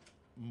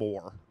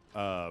more.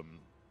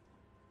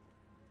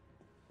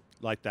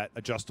 Like that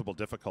adjustable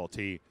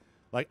difficulty.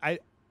 Like I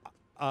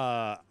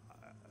feel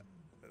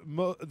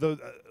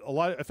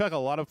like a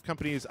lot of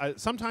companies.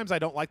 Sometimes I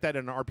don't like that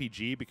in an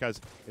RPG because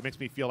it makes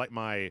me feel like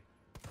my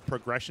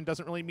progression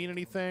doesn't really mean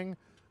anything.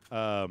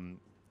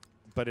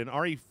 But in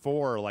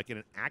RE4, like in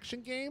an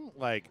action game,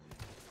 like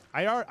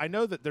I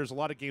know that there's a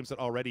lot of games that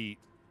already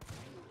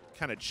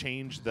kind of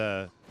change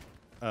the,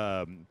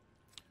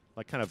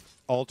 like kind of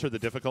alter the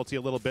difficulty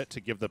a little bit to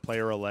give the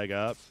player a leg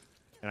up,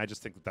 and I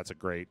just think that that's a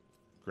great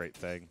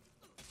thing.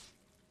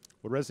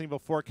 Would Resident Evil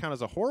 4 count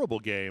as a horrible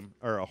game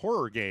or a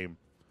horror game?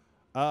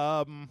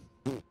 Yeah,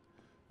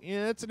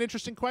 it's an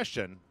interesting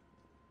question.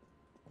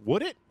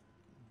 Would it?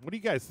 What do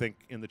you guys think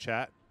in the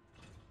chat?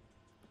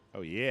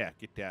 Oh, yeah.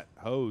 Get that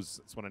hose.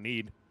 That's what I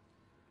need.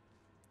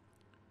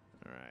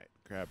 All right,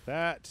 grab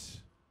that.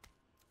 I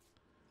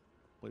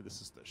believe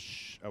this is the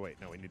oh wait,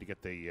 no, we need to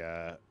get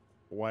the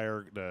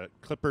wire, the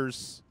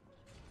clippers.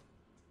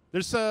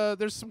 There's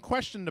some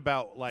question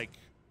about like.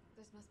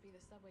 This must be the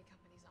subway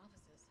company's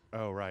offices.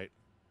 Oh right.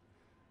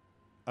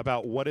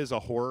 About what is a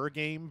horror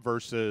game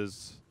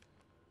versus.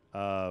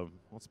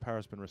 Once power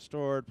has been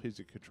restored, please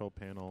use control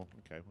panel.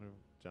 Okay, we haven't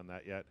done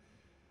that yet.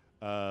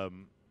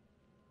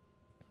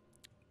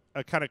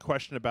 A kind of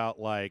question about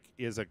like,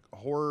 is a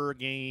horror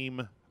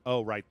game?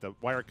 Oh right, the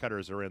wire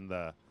cutters are in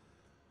the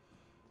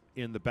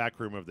back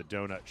room of the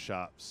donut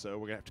shop, so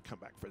we're gonna have to come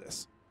back for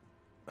this.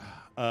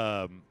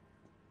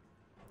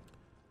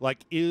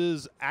 Like,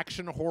 is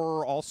action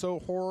horror also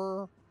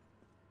horror?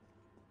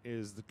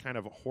 Is the kind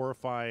of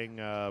horrifying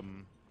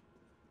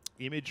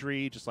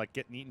imagery, just like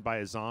getting eaten by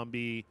a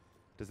zombie,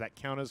 does that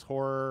count as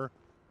horror?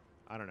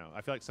 I don't know.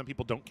 I feel like some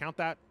people don't count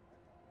that,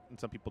 and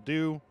some people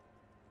do.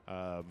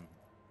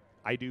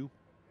 I do.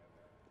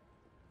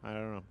 I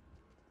don't know.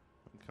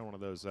 I'm kind of one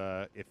of those,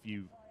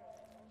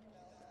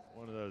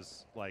 one of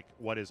those, like,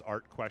 what is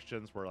art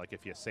questions where, like,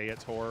 if you say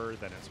it's horror,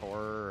 then it's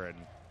horror, and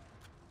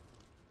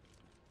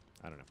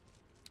I don't know.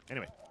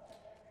 Anyway,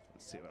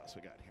 let's see what else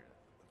we got here.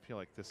 I feel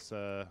like this,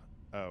 oh,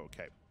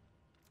 okay.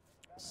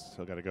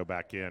 Still got to go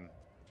back in.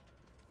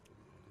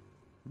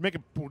 We're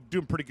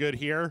doing pretty good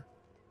here.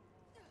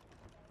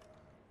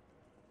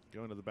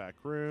 Go into the back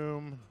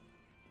room.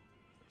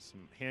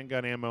 Some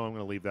handgun ammo. I'm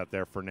going to leave that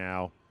there for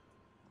now.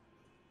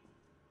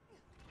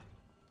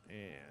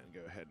 And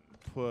go ahead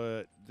and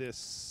put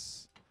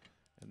this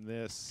and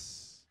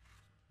this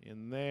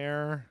in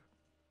there.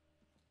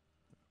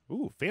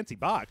 Ooh, fancy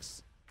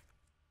box.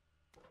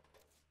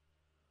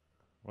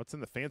 What's in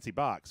the fancy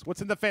box?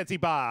 What's in the fancy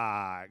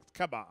box?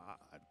 Come on.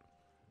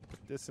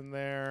 Put this in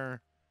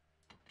there.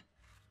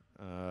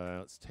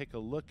 Let's take a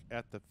look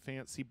at the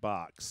fancy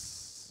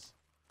box.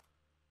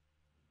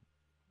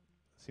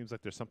 Seems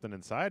like there's something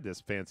inside this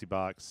fancy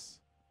box.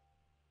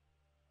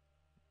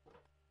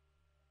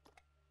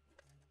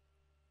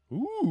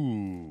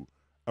 Ooh,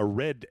 a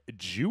red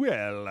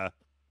jewel.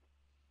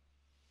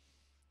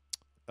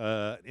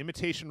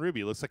 Imitation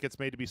ruby. Looks like it's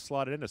made to be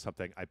slotted into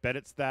something. I bet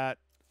it's that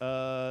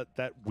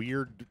that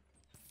weird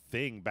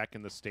thing back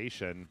in the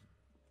station.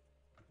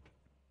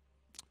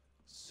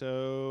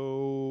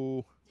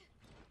 So,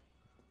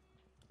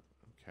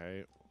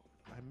 okay,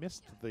 I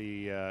missed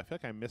the. I feel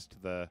like I missed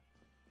the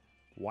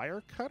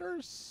wire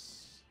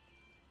cutters.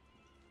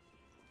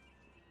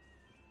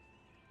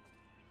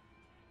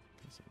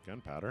 Some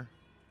gunpowder.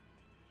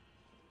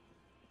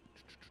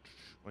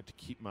 I want to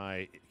keep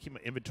my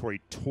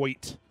inventory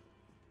tight.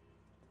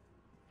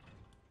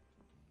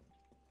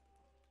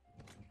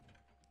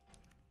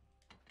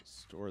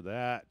 Store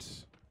that.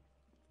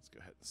 Let's go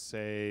ahead and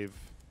save.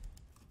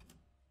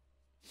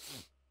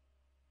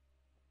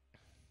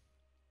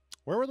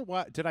 Where were the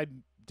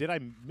did I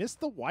miss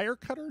the wire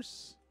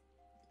cutters?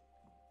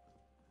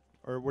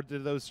 Or were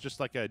those just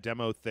like a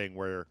demo thing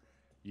where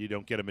you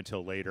don't get them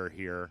until later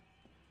here?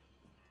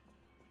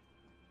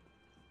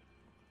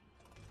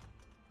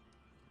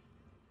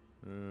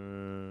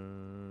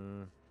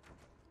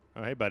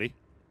 Oh, hey, buddy.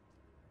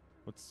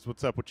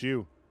 What's up with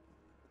you?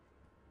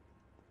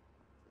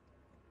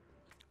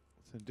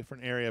 It's a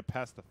different area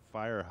past the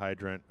fire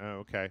hydrant. Oh,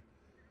 okay.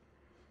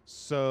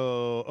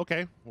 So,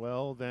 okay.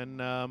 Well,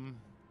 then,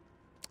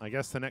 I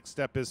guess the next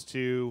step is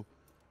to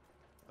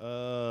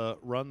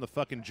run the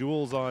fucking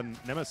jewels on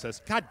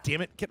Nemesis. God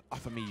damn it. Get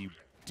off of me, you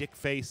dick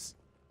face.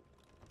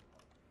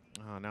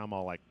 Oh, now I'm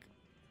all like,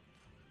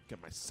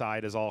 get my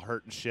side is all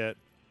hurt and shit.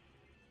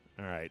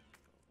 All right.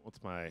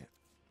 What's my, there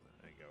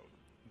you go.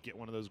 Get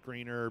one of those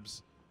green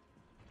herbs.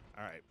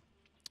 All right.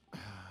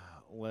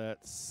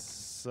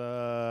 Let's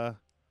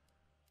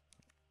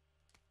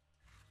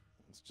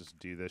just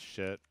do this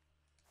shit.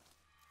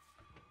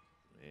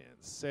 And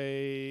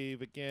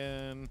save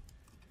again.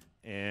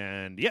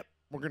 And yep,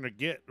 we're gonna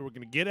get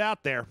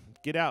out there.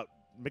 Get out.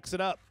 Mix it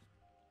up.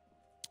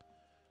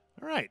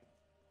 All right.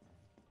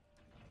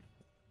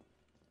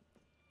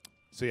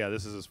 So yeah,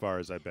 this is as far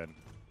as I've been.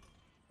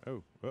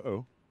 Oh,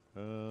 uh-oh.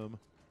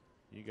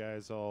 You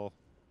guys all,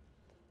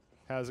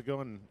 how's it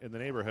going in the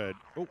neighborhood?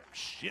 Oh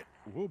shit.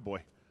 Oh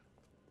boy.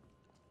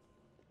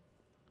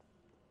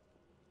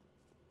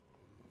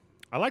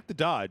 I like the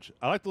dodge.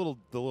 I like the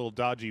little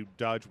dodgy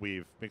dodge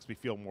weave. Makes me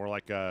feel more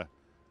like a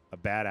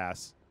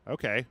badass.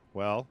 Okay,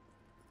 well,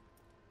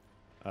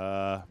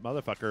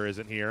 motherfucker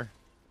isn't here.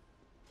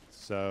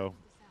 So,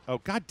 oh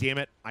god damn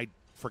it! I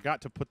forgot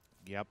to put.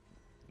 Yep.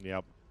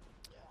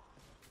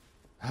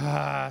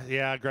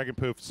 Yeah, Greg and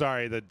Poof.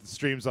 Sorry, the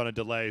stream's on a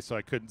delay, so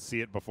I couldn't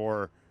see it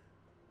before.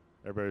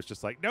 Everybody was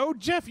just like, "No,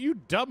 Jeff, you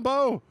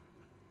Dumbo,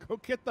 go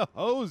get the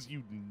hose,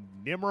 you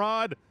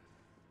Nimrod."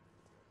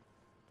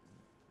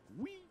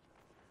 Wee.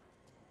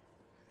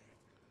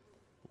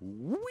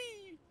 All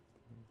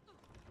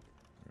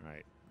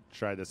right,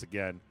 try this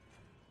again.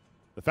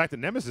 The fact that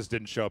Nemesis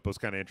didn't show up was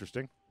kind of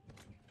interesting.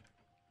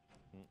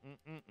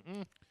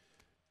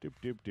 Doop,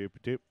 doop, doop,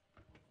 doop.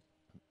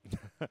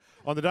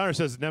 On the Donner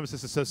says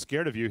Nemesis is so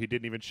scared of you, he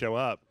didn't even show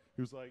up.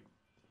 He was like,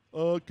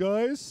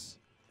 guys,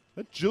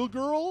 that Jill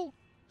girl,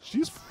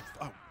 she's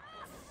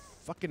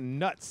fucking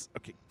nuts.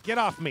 Okay, get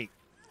off me.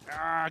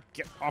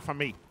 Get off of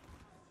me.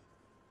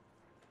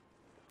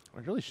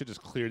 I really should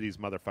just clear these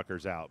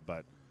motherfuckers out,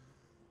 but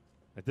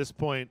at this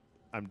point,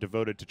 I'm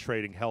devoted to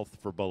trading health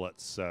for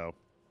bullets, so.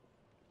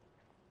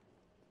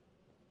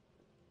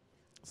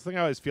 It's the thing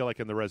I always feel like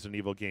in the Resident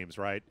Evil games,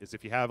 right? Is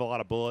if you have a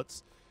lot of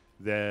bullets,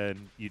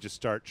 then you just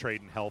start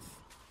trading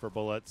health for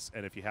bullets,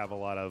 and if you have a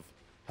lot of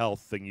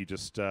health, then you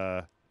just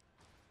other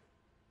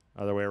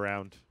way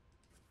around.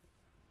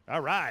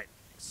 All right,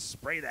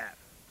 spray that.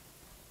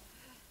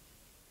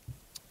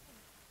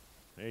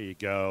 There you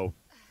go.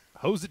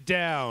 Hose it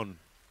down.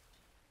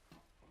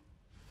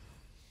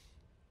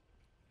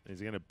 Is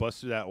he going to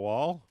bust through that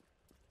wall?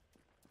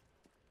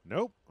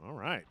 Nope. All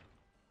right.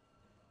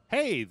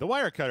 Hey, the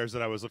wire cutters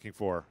that I was looking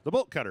for. The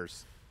bolt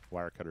cutters.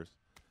 Wire cutters.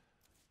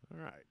 All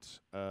right.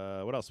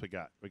 What else we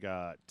got? We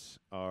got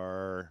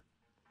our...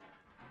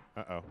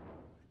 Uh-oh.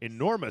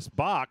 Enormous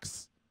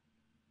box.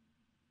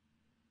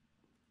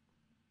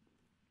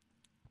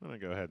 I'm going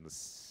to go ahead and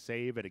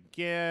save it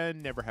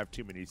again. Never have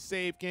too many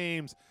save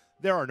games.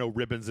 There are no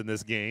ribbons in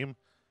this game.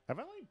 Have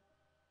I only...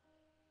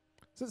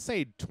 Does it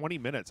say 20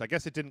 minutes? I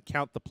guess it didn't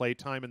count the play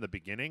time in the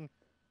beginning.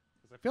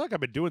 I feel like I've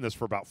been doing this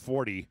for about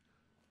 40.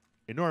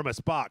 Enormous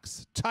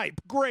box.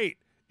 Type. Great.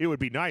 It would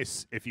be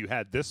nice if you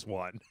had this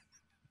one.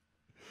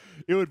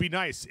 It would be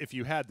nice if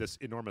you had this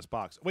enormous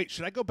box. Wait,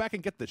 should I go back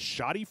and get the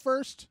shoddy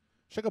first?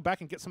 Should I go back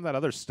and get some of that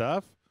other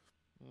stuff?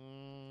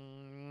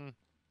 I'm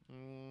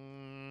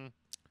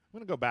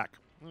going to go back.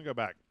 I'm going to go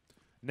back.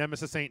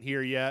 Nemesis ain't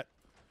here yet.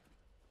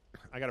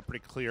 I got a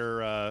pretty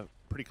clear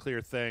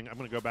thing. I'm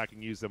going to go back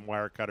and use them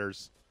wire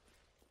cutters.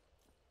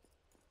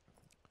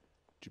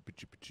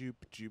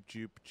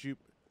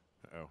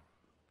 Uh-oh.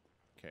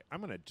 Okay,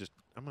 I'm gonna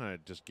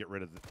just get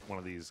rid of one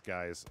of these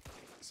guys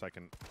so I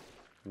can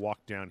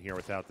walk down here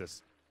without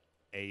this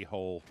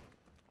a-hole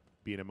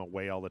beating him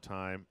away all the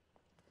time.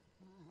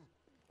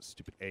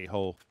 Stupid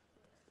a-hole.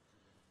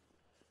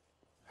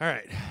 All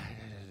right.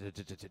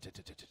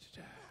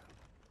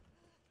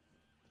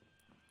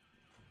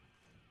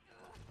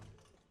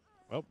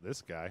 Oh,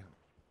 this guy.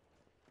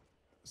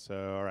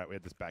 So, all right, we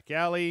had this back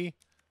alley.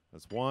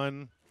 That's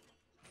one.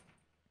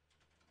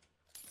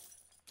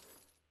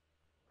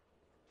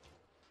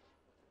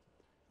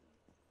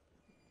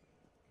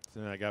 So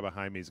that guy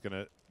behind me is going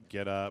to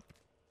get up,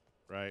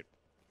 right?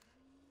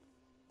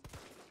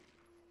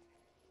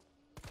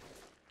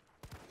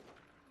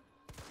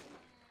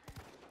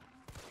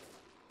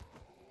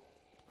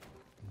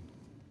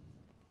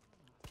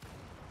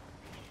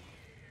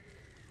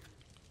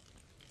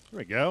 There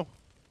we go.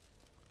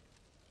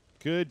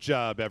 Good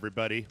job,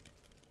 everybody.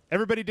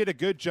 Everybody did a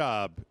good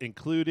job,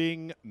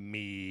 including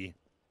me.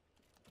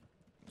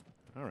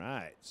 All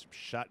right, some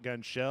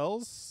shotgun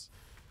shells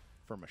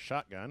from a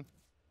shotgun.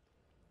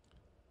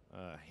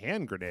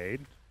 Hand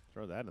grenade.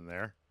 Throw that in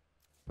there.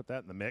 Put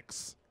that in the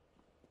mix.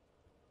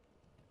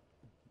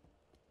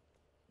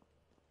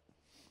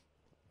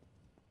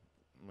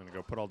 I'm going to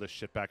go put all this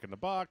shit back in the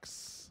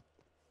box.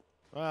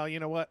 Well, you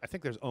know what? I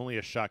think there's only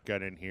a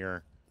shotgun in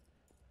here.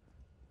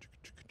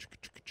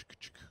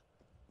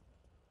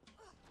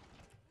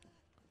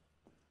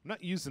 I'm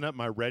not using up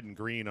my red and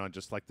green on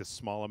just like this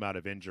small amount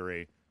of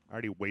injury. I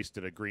already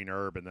wasted a green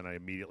herb, and then I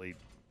immediately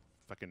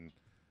fucking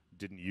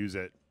didn't use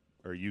it.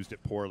 Or used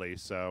it poorly,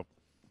 so.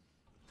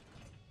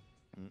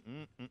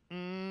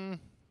 What's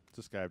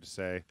this guy have to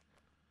say?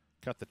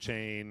 Cut the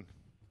chain.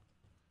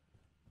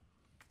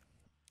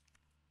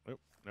 Nope,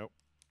 nope.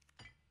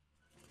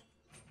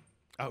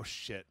 Oh,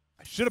 shit.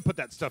 I should have put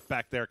that stuff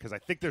back there because I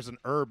think there's an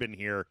herb in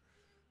here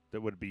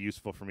that would be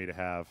useful for me to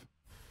have.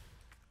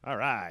 All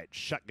right,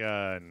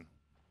 shotgun.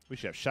 We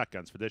should have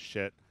shotguns for this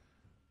shit.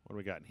 What do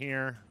we got in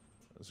here?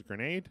 There's a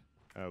grenade.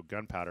 Oh,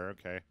 gunpowder.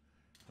 Okay.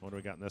 What do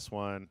we got in this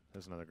one?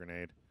 There's another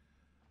grenade.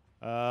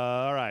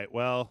 All right,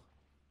 well,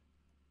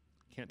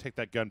 can't take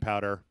that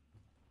gunpowder.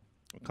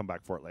 I'll come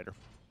back for it later.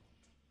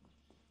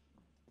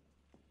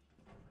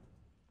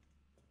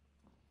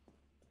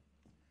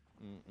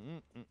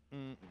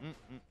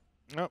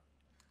 Oh,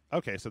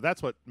 okay, so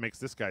that's what makes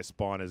this guy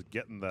spawn is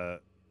getting the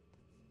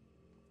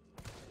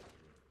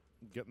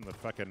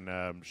fucking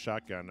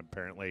shotgun,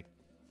 apparently.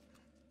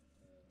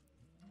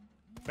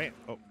 Bam.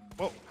 Oh,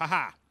 whoa,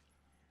 haha.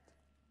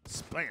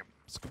 Splam.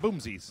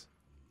 Skaboomsies.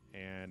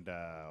 And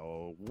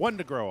 1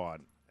 to grow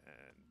on.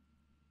 And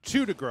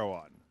 2 to grow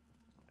on.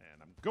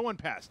 And I'm going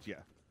past you.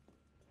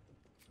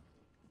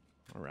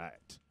 All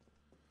right.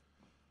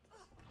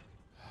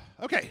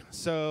 Okay,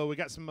 so we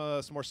got some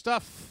more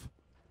stuff.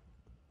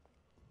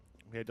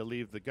 We had to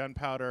leave the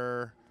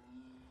gunpowder.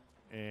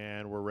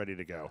 And we're ready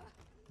to go.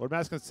 Lord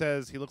Maskin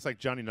says he looks like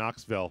Johnny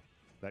Knoxville,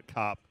 that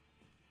cop.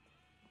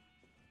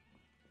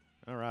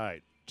 All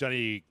right.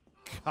 Johnny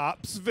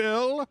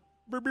Copsville.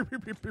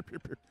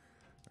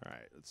 All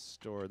right, let's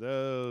store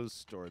those.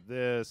 Store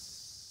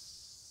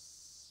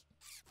this.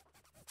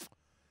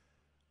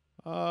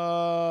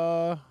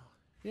 Yeah,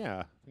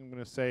 I'm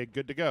going to say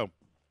good to go.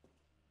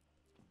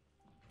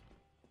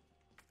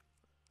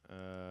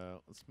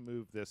 Let's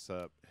move this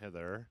up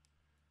hither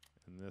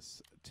and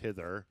this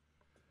tither.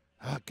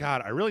 Oh,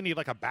 God, I really need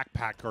like a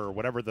backpack or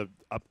whatever the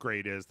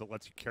upgrade is that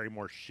lets you carry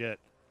more shit.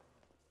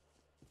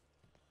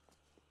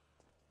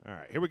 All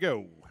right, here we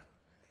go.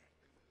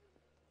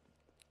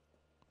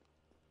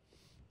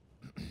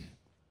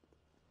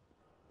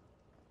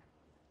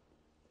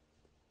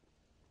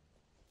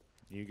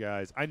 You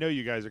guys, I know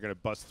you guys are going to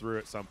bust through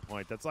at some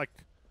point. That's like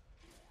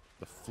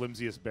the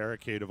flimsiest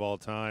barricade of all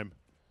time.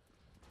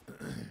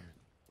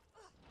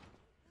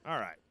 All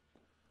right.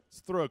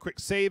 Let's throw a quick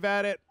save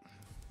at it.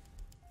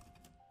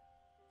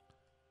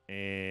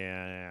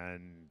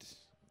 And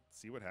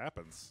see what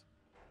happens.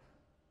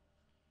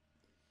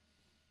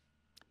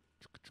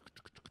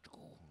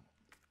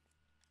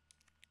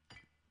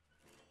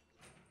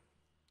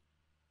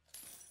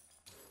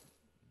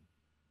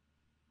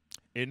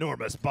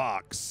 Enormous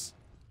box.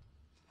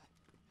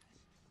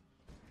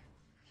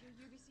 Your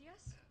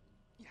UBCS?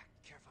 Yeah,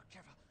 careful,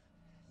 careful.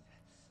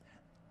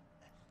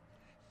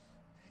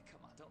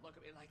 Come on, don't look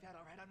at me like that,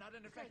 all right? I'm not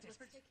infected.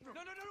 let's take care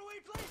No,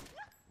 wait, please!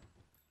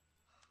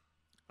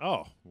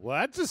 Oh, well,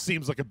 that just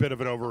seems like a bit of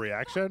an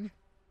overreaction.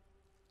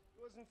 He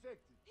was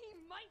infected. He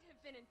might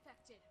have been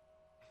infected.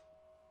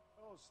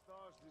 Oh,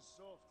 stars, this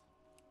soft.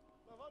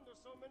 No wonder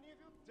so many of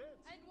you dead.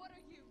 And what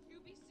are you,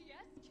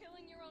 UBCS?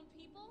 Killing your own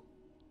people?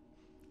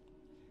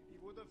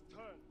 He would have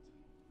turned.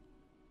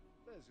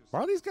 There's your Why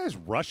are these guys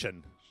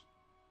Russian?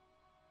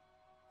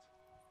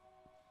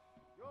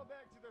 Go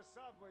back to the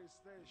subway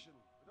station.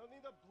 We don't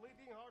need a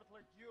bleeding heart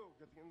like you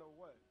getting in the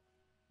way.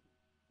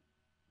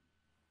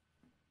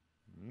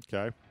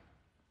 Okay.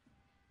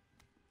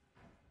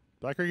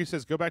 Black Ricky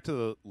says, go back to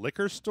the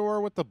liquor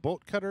store with the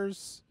bolt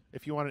cutters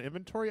if you want an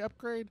inventory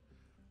upgrade.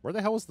 Where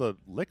the hell is the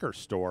liquor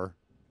store?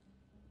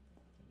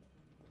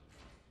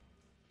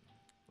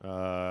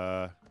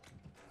 I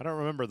don't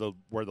remember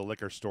where the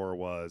liquor store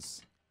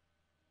was.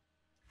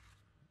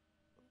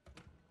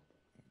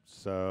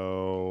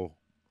 So,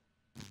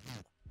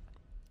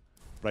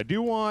 but I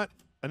do want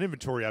an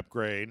inventory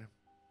upgrade.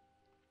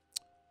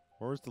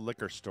 Where was the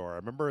liquor store? I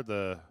remember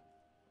the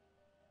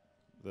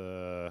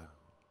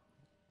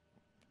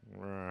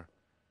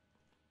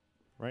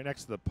right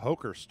next to the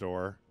poker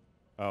store.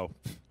 Oh.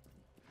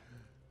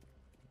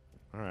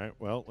 All right.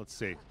 Well, let's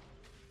see.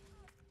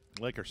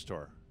 Liquor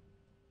store.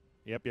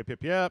 Yep.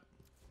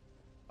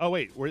 Oh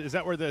wait, is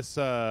that where this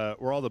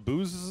where all the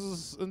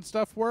boozes and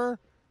stuff were?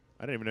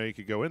 I didn't even know you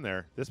could go in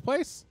there. This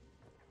place?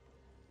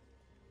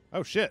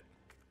 Oh shit.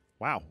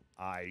 Wow.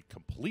 I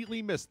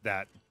completely missed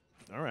that.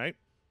 All right.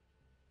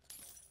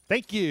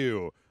 Thank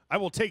you. I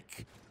will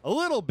take a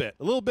little bit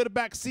of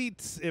back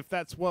seats if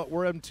that's what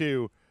we're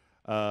into.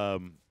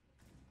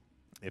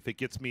 If it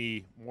gets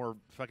me more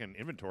fucking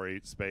inventory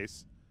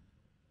space.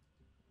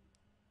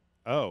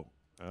 Oh.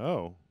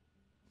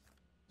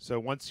 So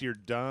once you're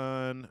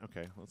done,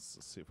 okay, let's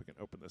see if we can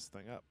open this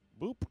thing up.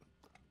 Boop.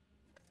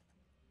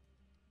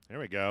 There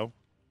we go.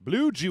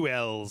 Blue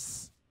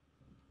jewels.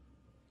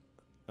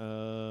 Let's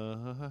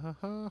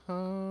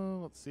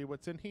see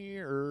what's in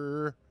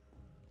here.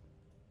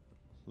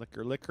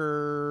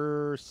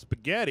 Liquor,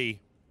 spaghetti.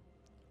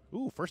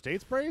 Ooh, first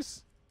aid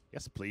sprays?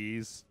 Yes,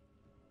 please.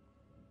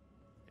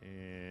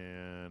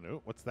 And,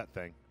 oh, what's that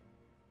thing?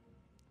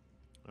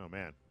 Oh,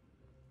 man.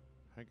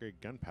 High-grade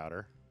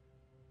gunpowder.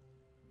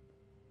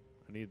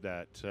 I need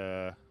that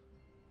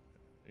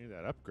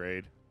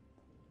upgrade.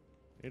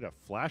 I need a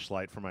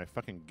flashlight for my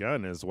fucking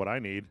gun is what I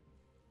need.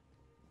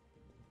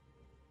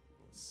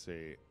 Let's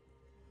see.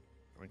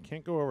 I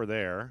can't go over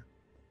there.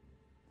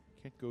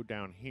 Can't go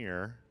down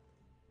here.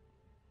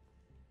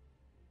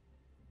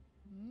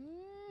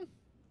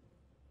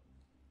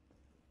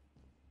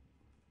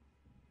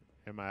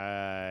 Am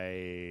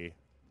I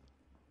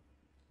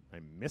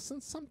missing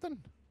something?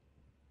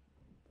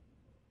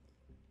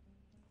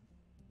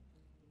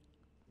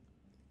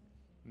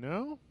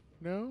 No?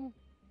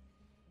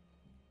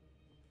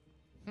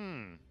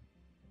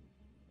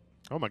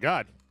 Oh my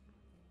god.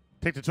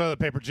 Take the toilet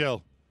paper,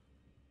 Jill.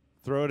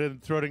 Throw it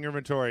in your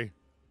inventory.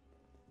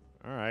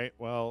 All right.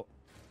 Well,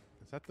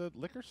 is that the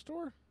liquor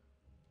store?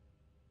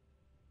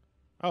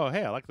 Oh,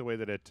 hey, I like the way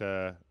that it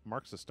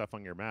marks the stuff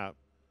on your map.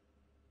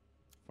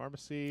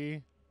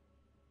 Pharmacy,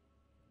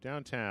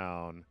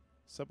 downtown,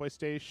 subway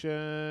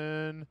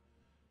station,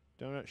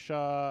 donut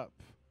shop,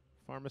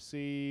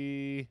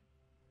 pharmacy.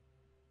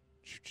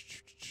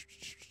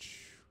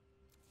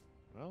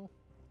 Well,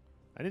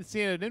 I didn't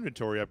see an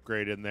inventory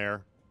upgrade in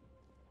there.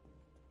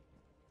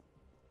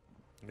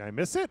 Did I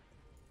miss it?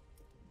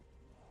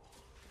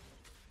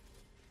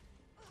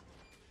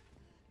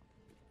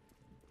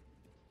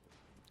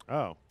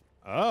 Oh.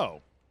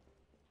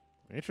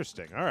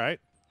 Interesting. All right.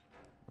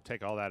 I'll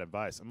take all that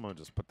advice. I'm going to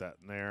just put that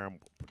in there. I'm going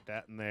to put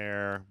that in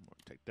there. I'm going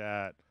to take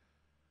that.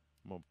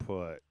 I'm going to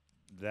put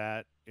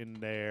that in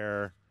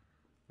there.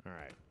 All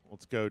right.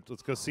 Let's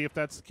go see if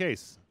that's the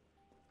case.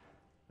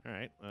 All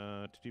right.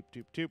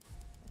 Toop.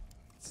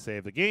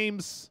 Save the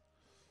games.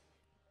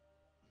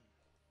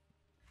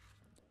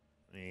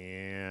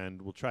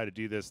 And we'll try to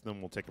do this, and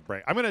then we'll take a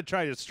break. I'm going to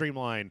try to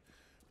streamline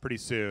pretty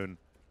soon.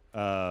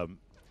 The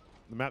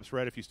map's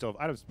red if you still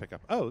have items to pick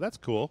up. Oh, that's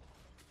cool.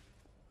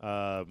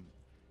 So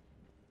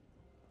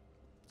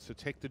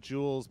take the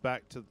jewels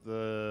back to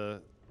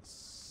the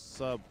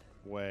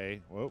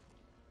subway. Whoa.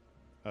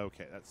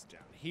 Okay, that's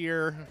down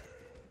here.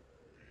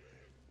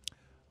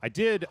 I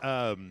did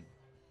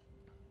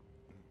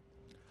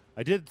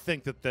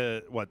think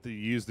that you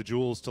use the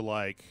jewels to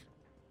like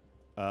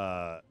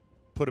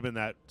put them in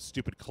that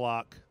stupid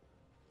clock.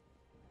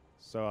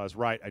 So I was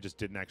right. I just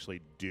didn't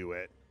actually do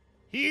it.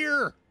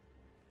 Here.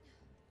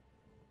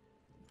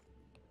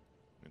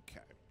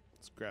 Okay,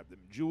 let's grab them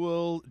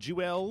jewels.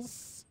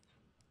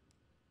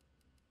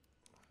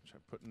 Try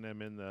putting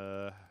them in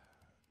the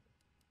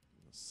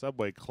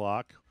subway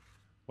clock.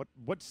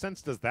 What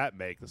sense does that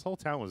make? This whole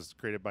town was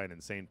created by an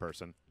insane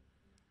person.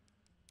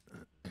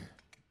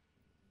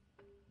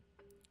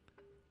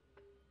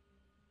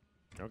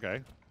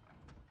 Okay.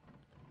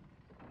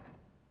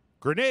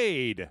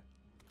 Grenade!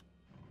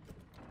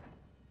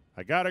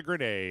 I got a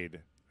grenade.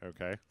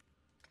 Okay.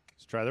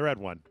 Let's try the red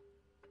one.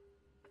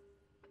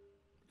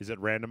 Is it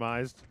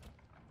randomized?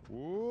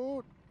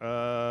 Ooh.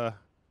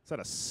 Is that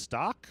a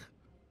stock?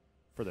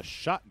 For the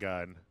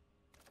shotgun.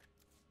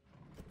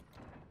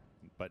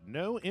 But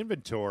no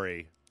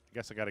inventory. I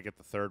guess I got to get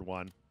the third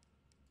one.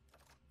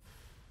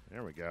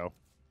 There we go.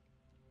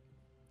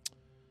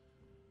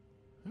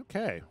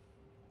 Okay.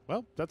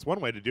 Well, that's one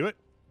way to do it.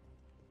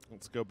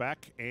 Let's go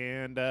back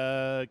and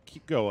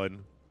keep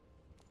going.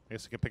 I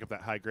guess I can pick up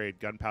that high-grade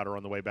gunpowder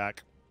on the way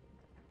back.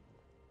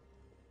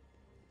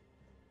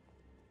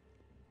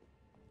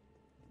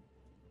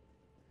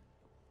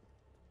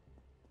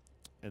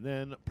 And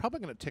then probably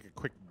going to take a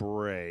quick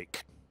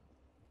break.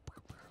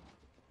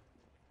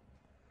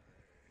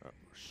 Oh,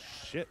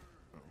 shit.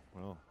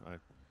 Oh, well,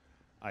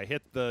 I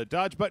hit the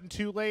dodge button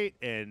too late,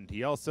 and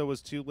he also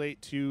was too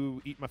late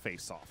to eat my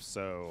face off.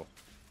 So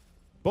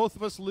both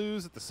of us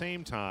lose at the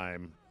same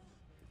time.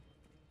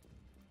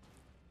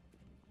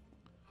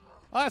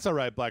 Oh, that's all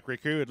right, Black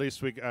Riku. At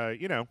least we,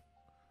 you know,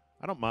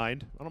 I don't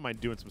mind. I don't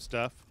mind doing some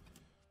stuff.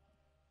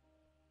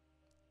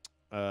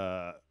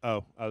 Oh,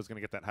 I was going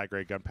to get that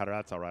high-grade gunpowder.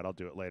 That's all right. I'll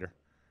do it later.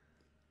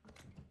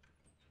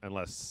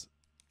 Unless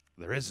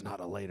there is not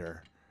a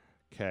later.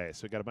 Okay,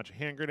 so we got a bunch of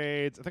hand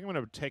grenades. I think I'm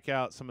going to take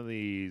out some of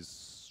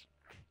these.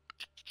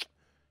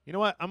 You know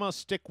what? I'm going to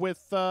stick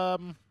with,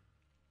 my,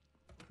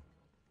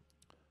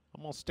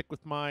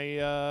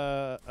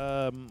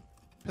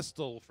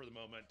 pistol for the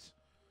moment.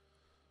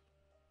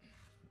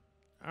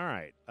 All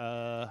right.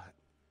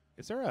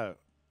 Is there a...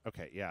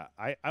 Okay, yeah.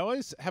 I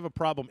always have a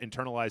problem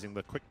internalizing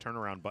the quick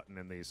turnaround button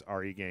in these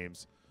RE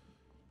games.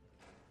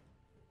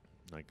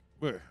 Like...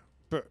 All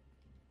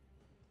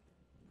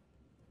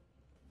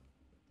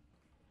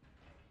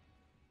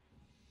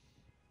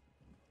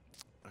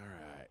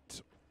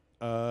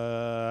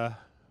right.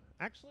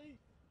 Actually,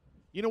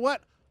 you know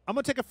what? I'm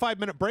going to take a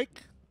 5-minute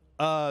break.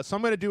 So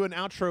I'm going to do an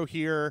outro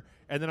here,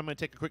 and then I'm going to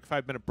take a quick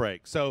 5-minute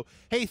break. So,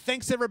 hey,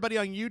 thanks everybody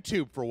on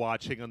YouTube for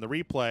watching on the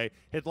replay.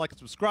 Hit the like and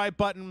subscribe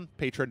button,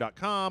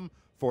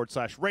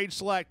 patreon.com/Rage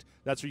Select.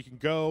 That's where you can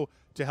go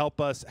to help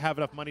us have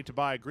enough money to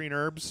buy green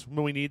herbs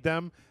when we need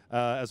them,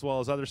 as well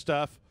as other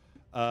stuff.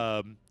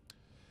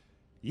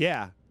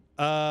 Yeah.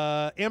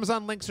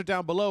 Amazon links are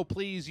down below.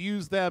 Please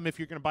use them if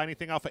you're going to buy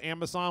anything off of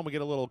Amazon. We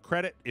get a little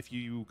credit if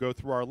you go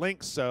through our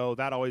links, so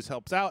that always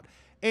helps out.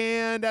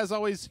 And as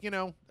always, you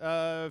know,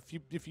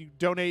 if you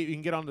donate, you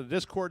can get on the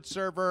Discord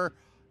server.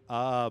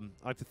 I'd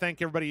like to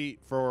thank everybody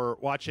for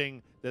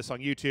watching this on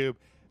YouTube.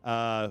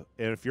 And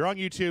if you're on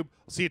YouTube,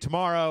 I'll see you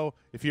tomorrow.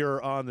 If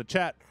you're on the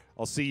chat,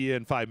 I'll see you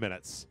in 5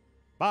 minutes.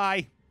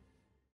 Bye.